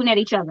were they shooting at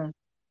each other?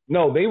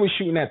 No, they were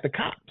shooting at the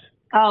cops.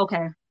 Oh,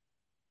 okay.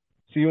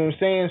 See what I'm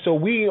saying? So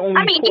we only.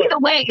 I mean, either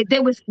way,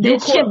 there was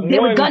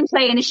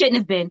gunplay and it shouldn't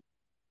have been.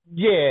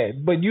 Yeah,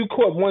 but you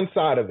caught one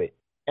side of it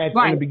in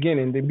the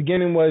beginning. The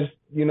beginning was,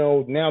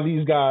 now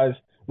these guys.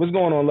 What's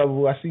going on,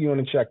 Level? I see you on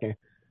the check-in.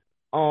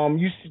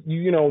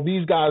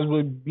 These guys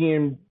were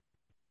being.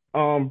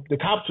 The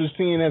cops were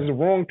seen as the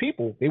wrong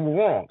people. They were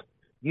wrong.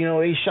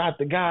 They shot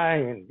the guy,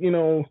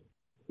 and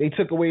they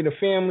took away the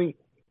family.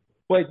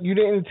 But you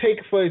didn't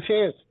take for a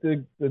chance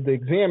to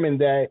examine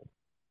that.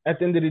 At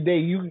the end of the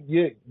day,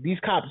 these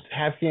cops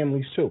have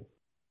families too.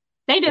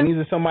 They do. And these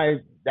are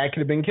somebody that could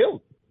have been killed.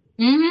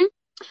 Mm-hmm.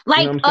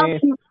 Like,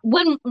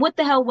 what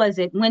the hell was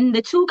it? When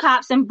the two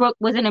cops in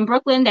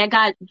Brooklyn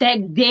that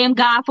damn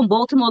guy from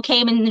Baltimore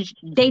came and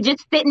they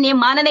just sitting there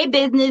minding their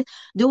business,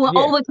 doing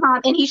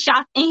overtime, and he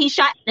shot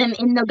them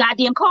in the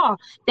goddamn car.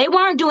 They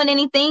weren't doing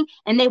anything,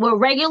 and they were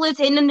regulars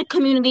in the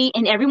community,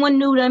 and everyone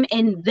knew them,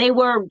 and they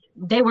were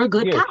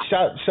good cops.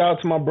 Shout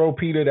out to my bro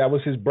Peter. That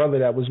was his brother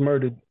that was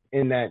murdered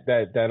in that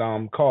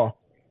car.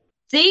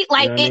 See,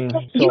 like,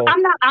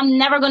 I'm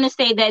never gonna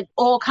say that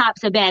all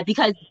cops are bad,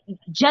 because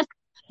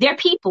they're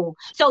people.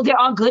 So there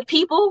are good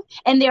people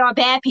and there are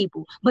bad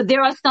people. But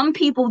there are some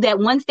people that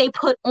once they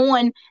put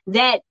on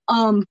that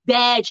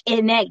badge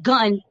and that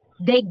gun,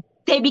 they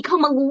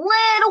become a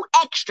little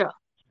extra.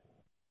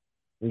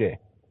 Yeah.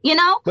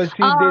 But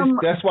see,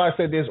 that's why I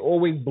said there's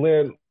always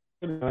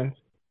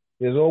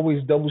there's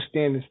always double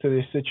standards to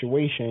this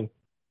situation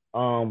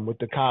with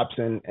the cops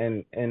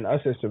and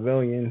us as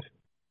civilians.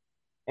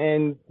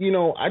 And,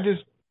 I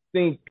just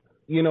think,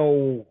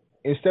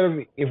 instead of,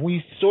 if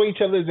we saw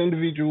each other as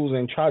individuals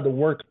and tried to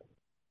work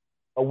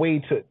a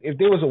way if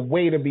there was a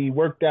way to be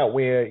worked out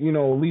where, at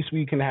least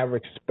we can have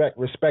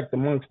respect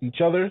amongst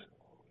each other,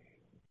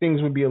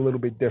 things would be a little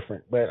bit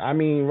different. But I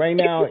mean, right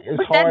now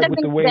it's hard with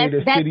the way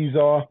the cities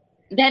are.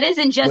 That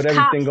isn't just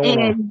cops,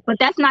 but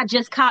that's not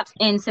just cops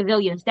and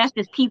civilians. That's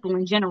just people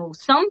in general.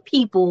 Some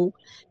people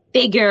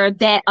figure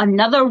that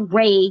another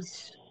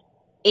race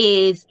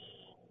is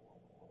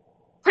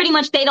pretty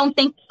much, they don't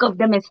think of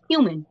them as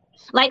human.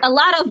 Like, a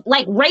lot of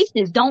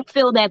races don't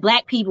feel that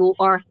black people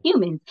are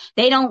humans.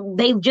 They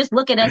just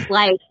look at us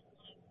like,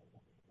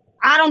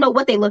 I don't know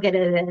what they look at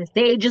it as.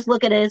 They just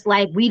look at us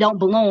like we don't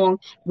belong.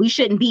 We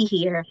shouldn't be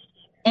here.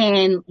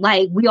 And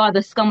like, we are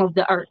the scum of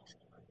the earth,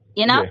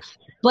 Yeah.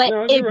 But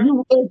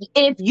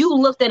if you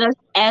looked at us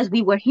as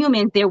we were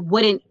humans, there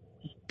wouldn't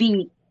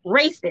be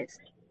racist.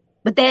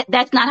 But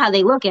that's not how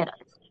they look at us.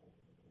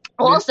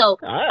 Also,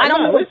 I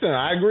don't know. Listen,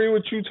 I agree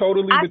with you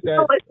totally with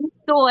that. I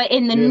saw it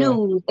in the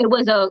news. It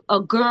was a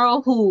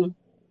girl who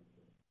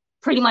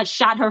pretty much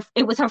shot her.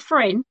 It was her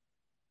friend.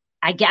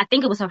 I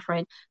think it was her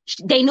friend.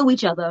 They knew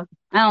each other.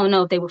 I don't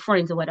know if they were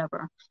friends or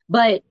whatever.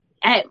 But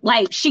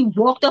she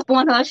walked up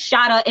on her,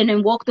 shot her, and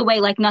then walked away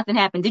like nothing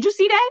happened. Did you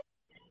see that?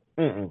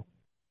 Mm-mm.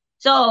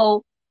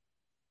 So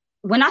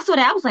when I saw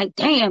that, I was like,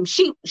 damn,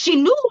 she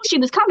knew who she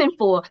was coming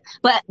for.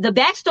 But the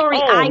backstory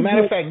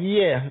matter of fact,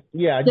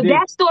 the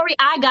backstory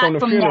I got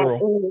from that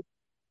is,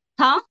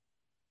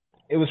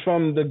 it was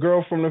from the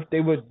girl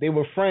they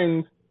were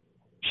friends.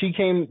 She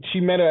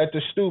met her at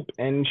the stoop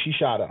and she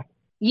shot her.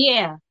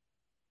 Yeah.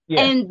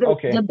 And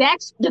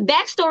the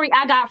backstory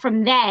I got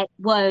from that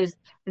was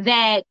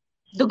that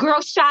the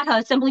girl shot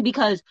her simply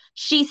because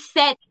she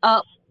set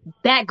up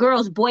that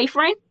girl's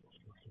boyfriend.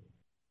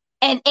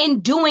 And in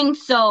doing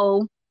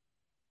so,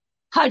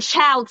 her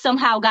child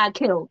somehow got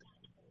killed.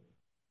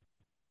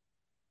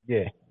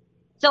 Yeah.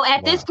 So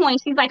at this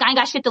point, she's like, I ain't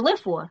got shit to live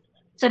for.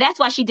 So that's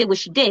why she did what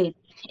she did.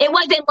 It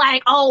wasn't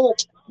like,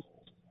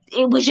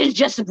 it was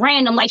just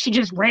random. Like, she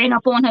just ran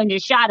up on her and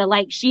just shot her.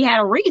 Like, she had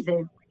a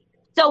reason.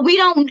 So we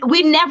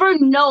never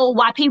know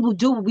why people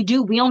do what we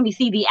do. We only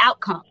see the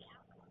outcome.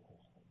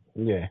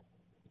 Yeah.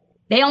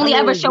 They only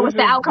ever show us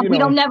the outcome. We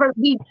don't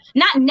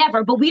not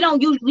never, but we don't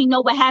usually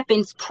know what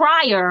happens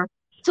prior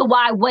to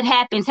why what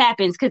happens.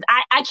 Because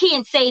I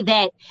can't say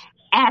that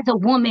as a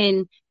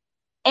woman,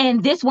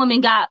 and this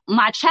woman got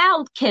my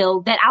child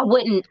killed, that I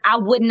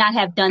would not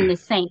have done the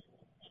same.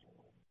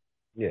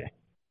 Yeah.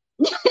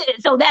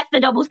 So that's the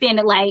double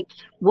standard. Like,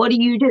 what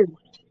do?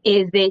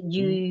 Is that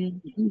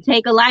you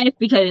take a life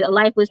because a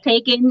life was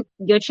taken,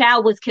 your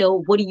child was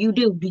killed. What do?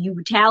 Do you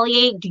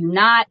retaliate? Do you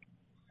not?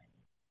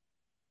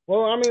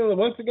 Well, I mean,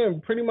 once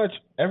again, pretty much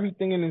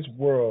everything in this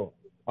world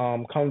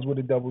comes with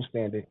a double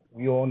standard.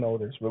 We all know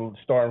this,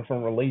 starting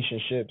from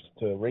relationships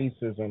to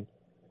racism,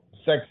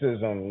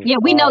 sexism. Yeah,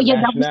 we know your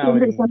double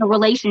standards in a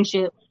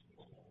relationship.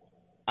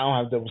 I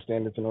don't have double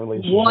standards in a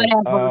relationship.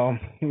 Whatever.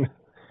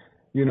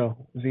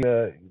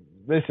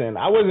 Listen,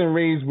 I wasn't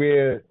raised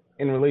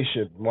in a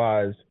relationship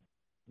wise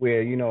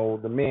where,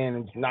 the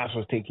man is not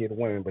supposed to take care of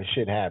the women, but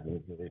shit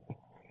happens with it.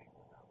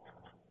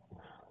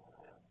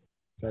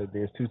 So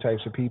there's two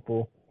types of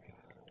people.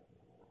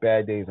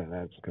 Bad days, and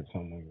that's because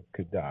someone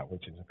could die,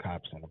 which is the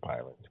cops and the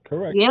pilots.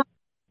 Correct. Yep.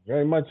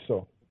 Very much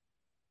so.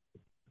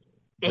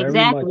 Exactly.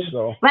 Very much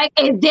so. Like,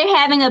 if they're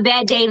having a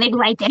bad day, they be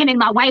like, damn it,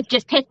 my wife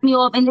just pissed me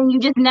off, and then you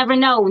just never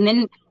know. And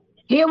then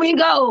here we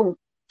go.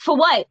 For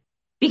what?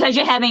 Because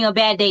you're having a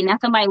bad day. Now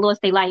somebody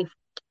lost their life.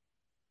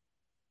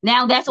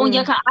 Now that's on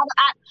your.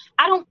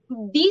 I don't.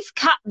 These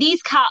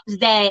cops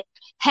that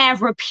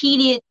have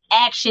repeated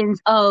actions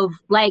of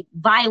like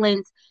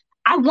violence.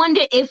 I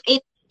wonder if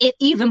it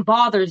even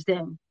bothers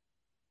them.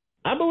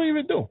 I believe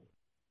it do.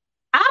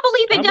 I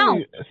believe it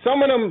don't.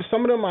 Some of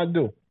them I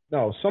do.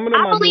 No, some of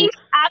them I do.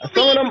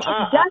 Some of them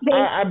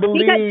I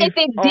believe. Because if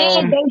it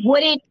did, they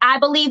wouldn't. I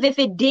believe if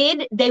it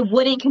did, they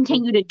wouldn't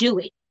continue to do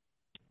it.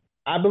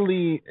 I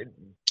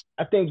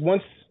think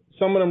once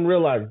some of them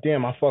realize,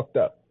 damn, I fucked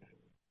up.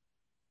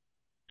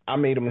 I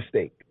made a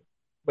mistake.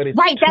 But it's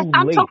right. Too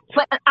late.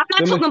 But I'm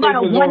not talking about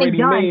a one and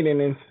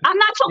done. I'm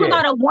not talking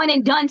about a one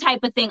and done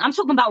type of thing. I'm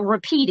talking about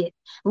repeated.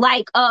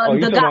 Like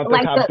the guy,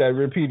 like the cops that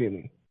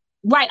repeatedly.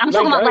 Right. I'm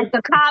talking about like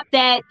the cop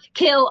that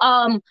killed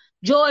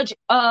George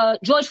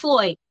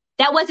Floyd.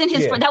 That wasn't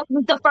his. That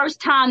was the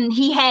first time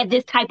he had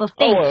this type of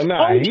thing. Oh no,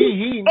 and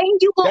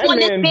you go on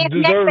this man's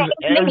neck like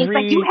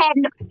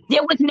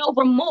there was no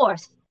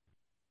remorse.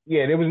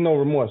 Yeah, there was no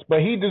remorse, but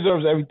he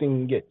deserves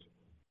everything he gets.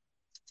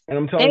 And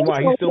I'm telling you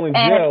why, he's still in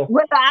jail.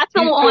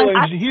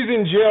 He's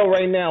in jail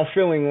right now,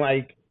 feeling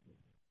like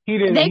he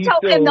didn't. They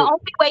told him the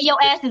only way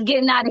your ass is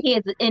getting out of here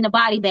is in a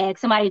body bag.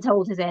 Somebody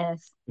told his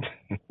ass.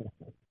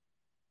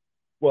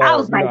 Well, I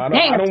was like,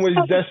 I don't wish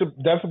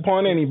death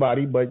upon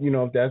anybody, but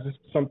if that's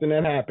something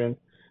that happened,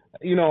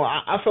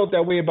 I felt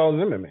that way about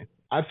Zimmerman.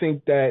 I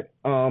think that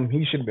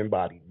he should have been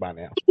bodied by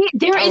now. I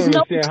don't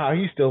understand how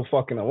he's still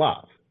fucking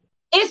alive.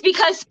 It's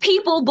because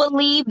people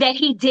believe that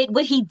he did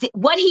what he did.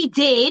 What he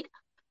did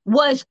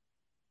was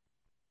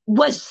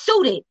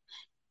suited.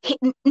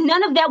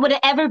 None of that would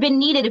have ever been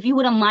needed if you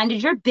would have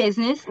minded your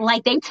business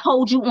like they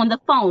told you on the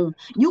phone.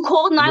 You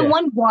called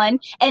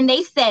 911 and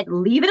they said,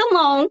 leave it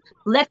alone,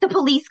 let the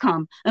police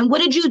come. And what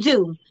did you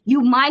do?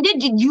 You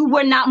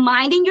were not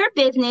minding your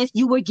business.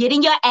 You were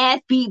getting your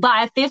ass beat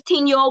by a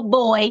 15-year-old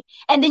boy,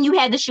 and then you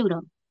had to shoot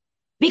him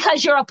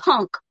because you're a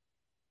punk.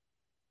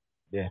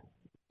 Yeah.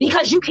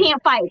 Because you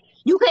can't fight.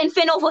 You couldn't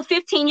fend over a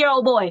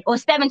 15-year-old boy or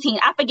 17.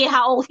 I forget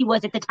how old he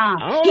was at the time.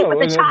 He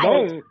was a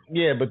child.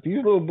 Yeah, but these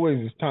little boys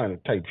is kind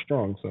of type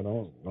strong, so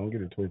don't get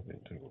it twisted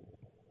too.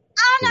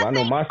 I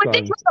know my son.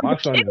 This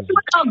was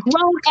a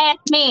grown ass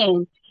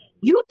man.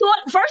 You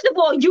thought, first of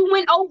all, you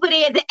went over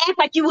there to act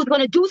like you was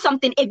going to do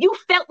something. If you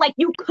felt like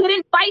you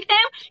couldn't fight them,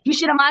 you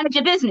should have minded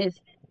your business.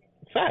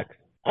 Facts.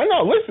 I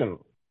know. Listen.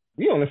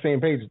 We on the same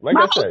page. Like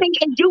I said,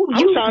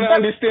 I'm trying to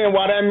understand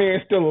why that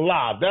man's still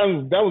alive.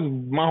 That was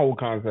my whole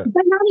concept.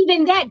 But not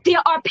even that.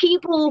 There are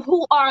people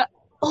who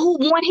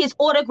want his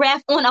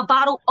autograph on a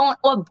bottle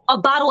of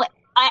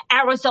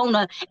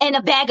Arizona and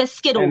a bag of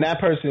Skittles. And that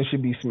person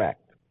should be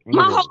smacked.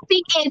 My whole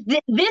thing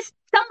is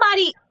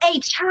a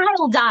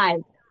child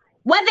died.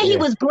 Whether he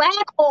was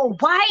black or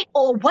white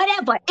or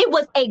whatever, it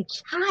was a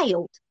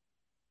child.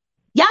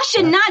 Y'all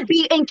should not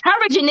be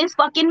encouraging this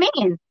fucking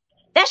man.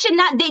 That should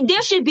not.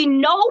 There should be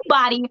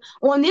nobody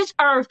on this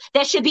earth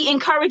that should be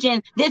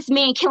encouraging this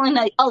man killing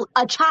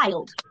a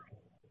child.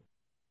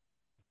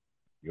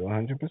 You're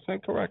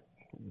 100% correct.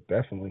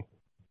 Definitely.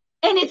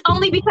 And it's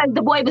only because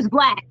the boy was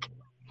black.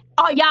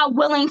 Are y'all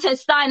willing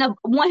to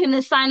want him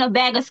to sign a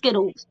bag of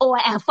Skittles or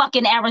a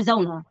fucking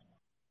Arizona?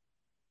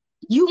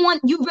 You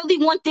really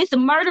want this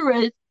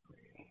murderer's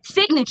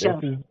signature?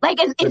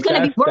 It's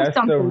going to be worth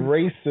something.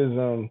 That's the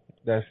racism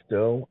that's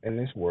still in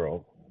this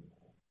world,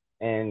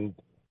 and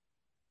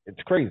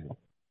it's crazy.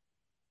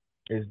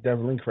 It's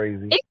definitely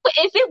crazy.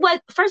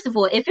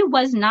 If it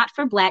was not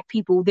for black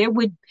people,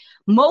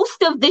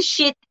 most of the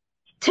shit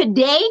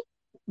today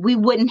we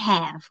wouldn't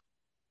have.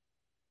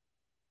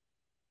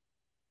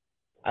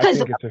 I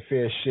think it's a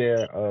fair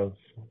share of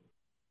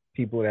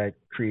people that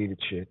created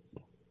shit.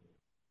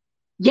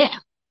 Yeah.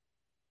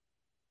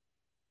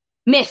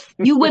 Miss,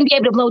 you wouldn't be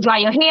able to blow dry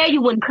your hair.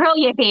 You wouldn't curl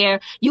your hair.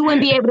 You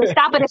wouldn't be able to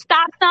stop at a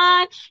stop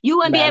sign. You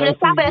wouldn't be able to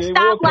stop at a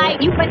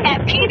stoplight. You wouldn't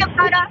have peanut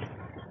butter.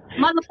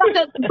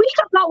 Motherfucker, we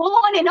could go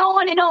on and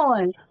on and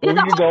on. There's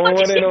a whole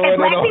bunch of shit that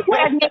black people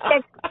have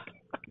made.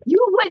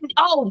 You wouldn't.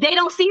 Oh, they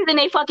don't season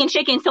their fucking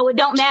chicken, so it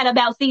don't matter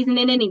about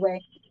seasoning anyway.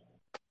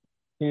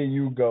 Here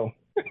you go.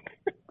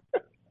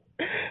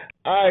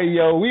 All right,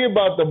 yo, we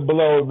about to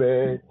blow,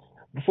 man.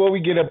 Before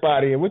we get up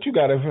out of here, what you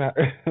gotta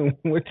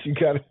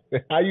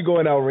say? How you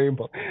going out,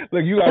 Rainbow?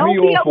 Look, you got me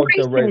all fucked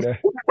up right now.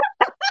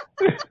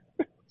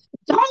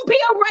 Don't be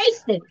a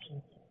racist.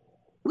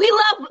 We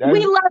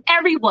love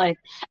everyone.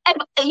 And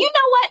you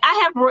know what?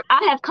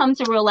 I have come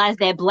to realize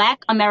that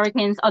Black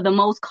Americans are the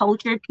most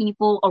cultured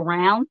people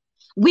around.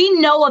 We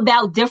know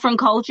about different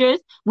cultures.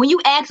 When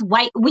you ask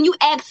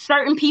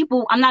certain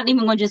people, I'm not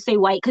even going to just say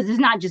white because it's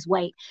not just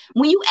white.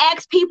 When you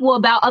ask people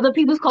about other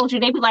people's culture,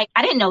 they be like,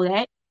 I didn't know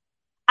that.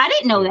 I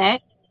didn't know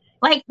that.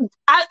 Like,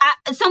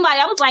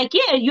 I was like,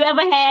 yeah, you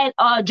ever had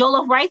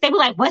jollof rice? They be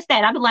like, what's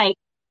that? I be like,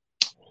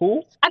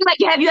 who? I'd be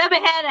like, have you ever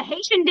had a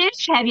Haitian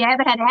dish? Have you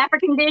ever had an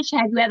African dish?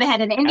 Have you ever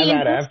had an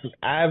Indian dish?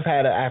 I've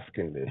had an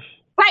African dish.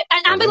 Right,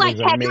 and I'd be like,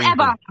 have you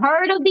ever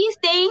heard of these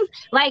things?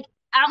 Like,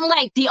 I'm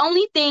like, the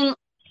only thing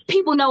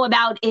people know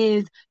about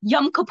is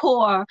Yom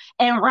Kippur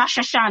and Rosh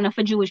Hashanah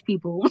for Jewish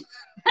people.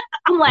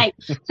 I'm like,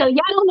 so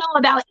y'all don't know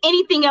about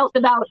anything else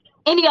about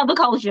any other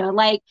culture.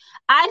 Like,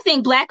 I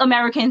think Black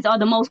Americans are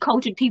the most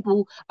cultured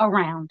people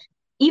around.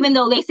 Even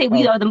though they say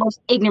we are the most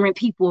ignorant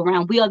people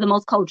around, we are the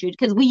most cultured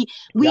because we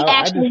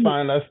actually. I just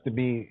find us to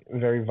be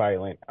very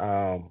violent.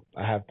 I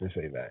have to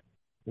say that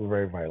we're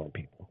very violent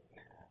people,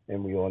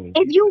 and we all need.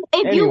 You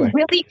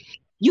really,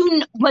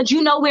 but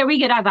you know where we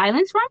get our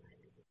violence from?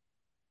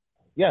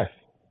 Yes,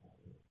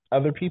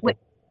 other people.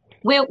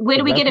 Where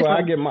do we get it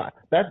from?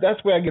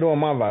 That's where I get all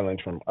my violence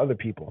from. Other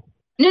people.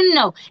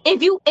 No.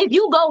 If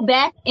you go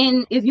back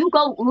and if you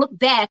go look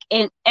back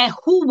at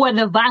who were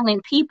the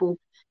violent people.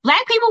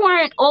 Black people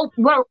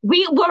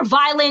we were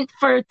violent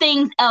for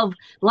things of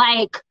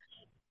like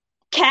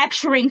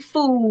capturing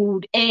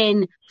food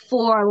and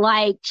for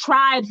like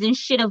tribes and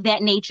shit of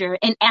that nature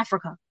in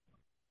Africa.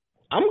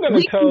 I'm gonna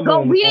tell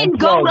them we didn't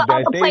go to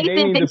other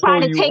places and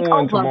try to take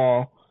over.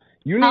 Tomorrow.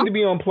 You need to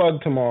be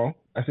unplugged tomorrow.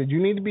 I said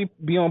you need to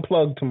be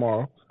unplugged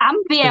tomorw. I'm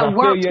gonna be at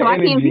work, so I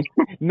can't be.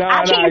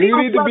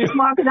 You need to be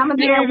tomorrow because I'm gonna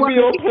be at work. You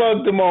need to be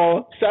unplugged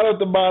tomorrow. Shout out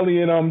to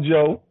Bali and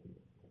Joe.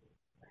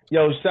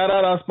 Yo, shout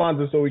out our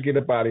sponsors so we get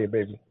up out of here,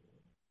 baby.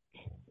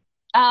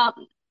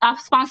 Our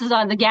sponsors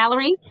are The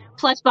Gallery,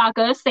 Plush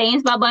Vodka,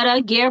 Sayings by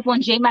Butter, Gear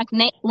on J. Mac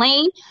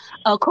Lane,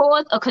 A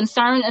Cause, A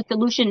Concern, A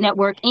Solution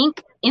Network,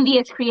 Inc.,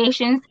 Envious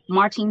Creations,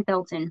 Martine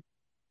Felton.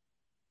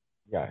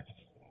 Yes.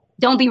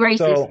 Don't be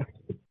racist. So,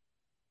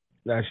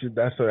 that's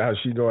how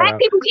she going Black out.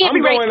 people can't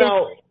be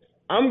racist.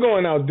 I'm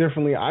going out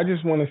differently. I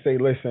just want to say,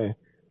 listen,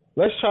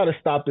 let's try to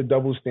stop the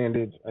double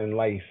standards in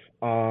life.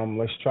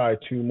 Let's try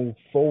to move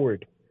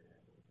forward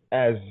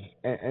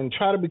and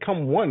try to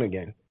become one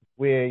again.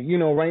 Where,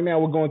 right now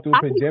we're going through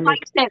a pandemic.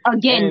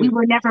 We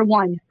were never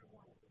one.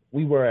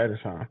 We were at a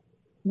time.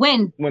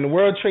 When the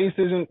World Trade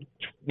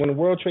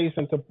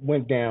Center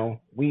went down,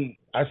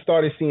 I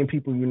started seeing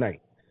people unite.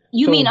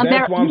 You mean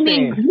America? You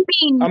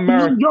mean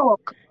America. New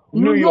York?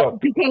 New York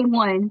became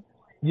one.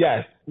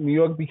 Yes, New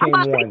York became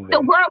one.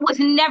 The world was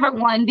never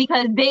one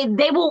because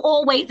they will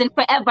always and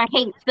forever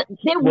hate.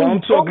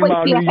 I'm talking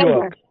about New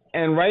York.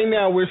 And right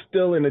now we're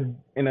still in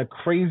a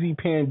crazy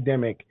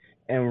pandemic,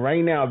 and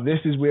right now this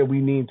is where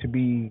we need to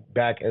be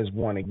back as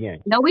one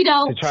again. No, we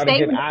don't. To try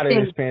to get out of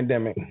this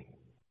pandemic.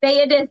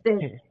 Stay a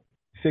distance.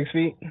 6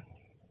 feet.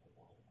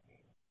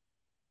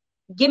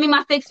 Give me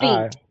my 6 feet.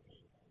 All right.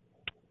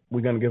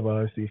 We're gonna give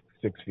her 6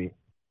 feet.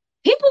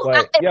 I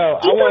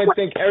want to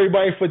thank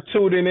everybody for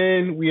tuning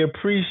in. We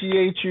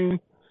appreciate you.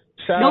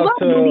 Shout out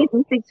to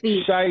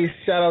Shice.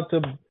 Shout out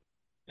to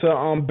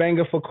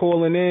Banger for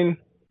calling in.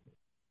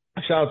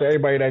 Shout out to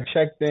everybody that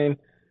checked in.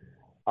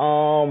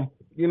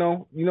 You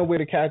know where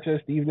to catch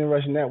us, the Evening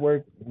Rush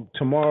Network.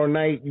 Tomorrow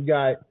night, you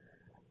got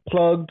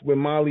Plugged with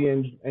Molly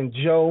and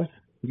Joe.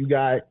 You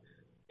got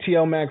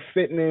TL Mac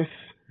Fitness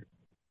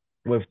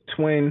with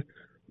twin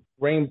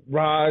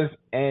Roz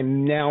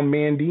and now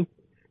Mandy.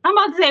 I'm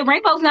about to say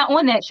Rainbow's not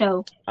on that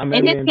show. And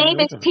his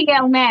name is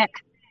TL Mac.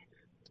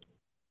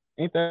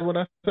 Ain't that what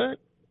I said?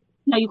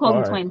 No, you called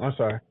him twin. I'm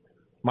sorry.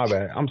 My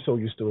bad. I'm so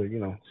used to it,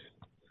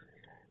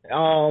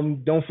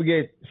 Don't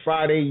forget,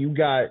 Friday you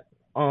got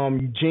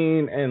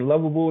Eugene and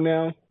Lovable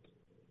now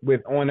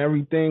with On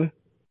Everything,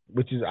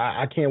 which is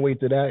I can't wait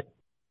to that.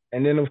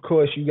 And then of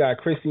course you got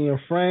Chrissy and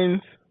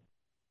Friends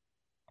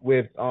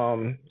with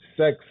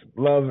Sex,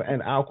 Love,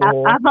 and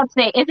Alcohol. I was about to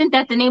say, isn't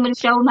that the name of the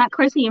show, not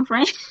Chrissy and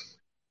Friends?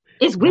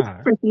 It's with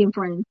Chrissy and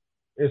Friends.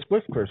 It's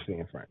with Chrissy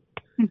and Friends.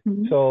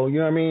 Mm-hmm. So, you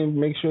know what I mean?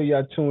 Make sure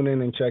y'all tune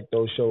in and check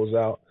those shows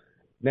out.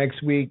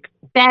 Next week,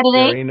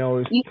 Saturday.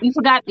 You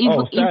forgot.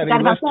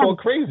 Saturday. Let's Talk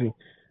Crazy.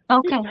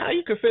 Okay. How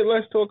you can fit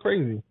Let's Talk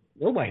Crazy?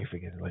 Nobody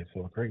forgets Let's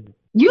Talk Crazy.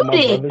 You My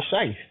did. brother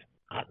Shice.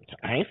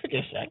 I ain't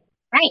forget Shice.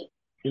 Right.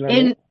 You know what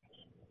I mean?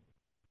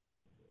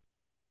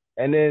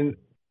 And then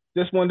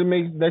just wanted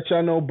to let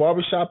y'all know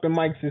Barbershop and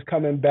Mike's is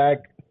coming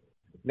back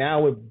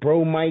now with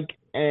Bro Mike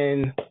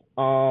and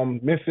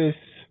Memphis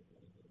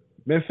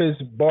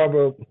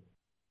Barber.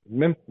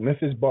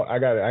 I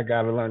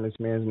gotta learn this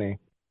man's name.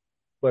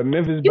 But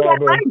Memphis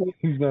Barber,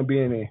 he's gonna be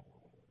in there.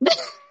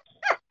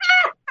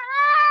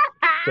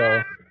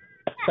 So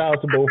shout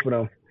out to both of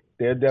them.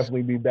 They'll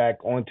definitely be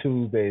back on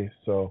Tuesdays.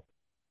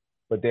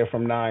 But they're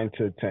from 9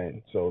 to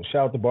 10. So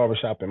shout out to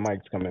Barbershop and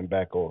Mike's coming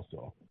back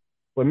also.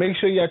 But make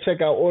sure y'all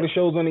check out all the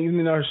shows on the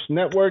Evening Rush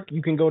Network.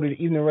 You can go to the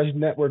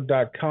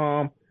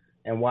eveningrushnetwork.com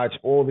and watch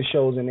all the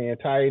shows in their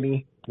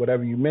entirety,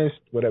 whatever you missed,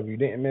 whatever you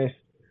didn't miss.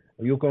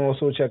 You can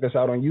also check us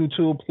out on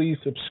YouTube. Please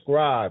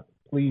subscribe.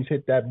 Please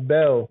hit that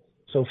bell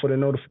for the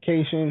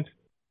notifications.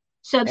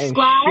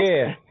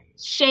 Subscribe.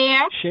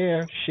 Share.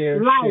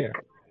 Like.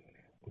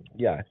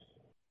 Yes.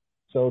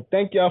 So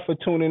thank y'all for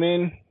tuning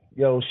in.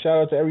 Yo, shout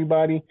out to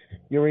everybody.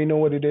 You already know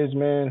what it is,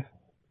 man.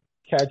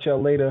 Catch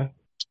y'all later.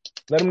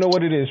 Let them know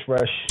what it is,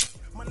 Fresh.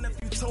 My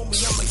nephew told me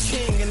I'm a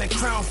king and a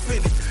crown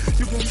fitted.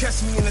 You can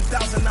catch me in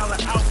 $1,000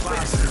 outfit.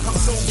 I'm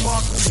so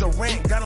barked, the rant got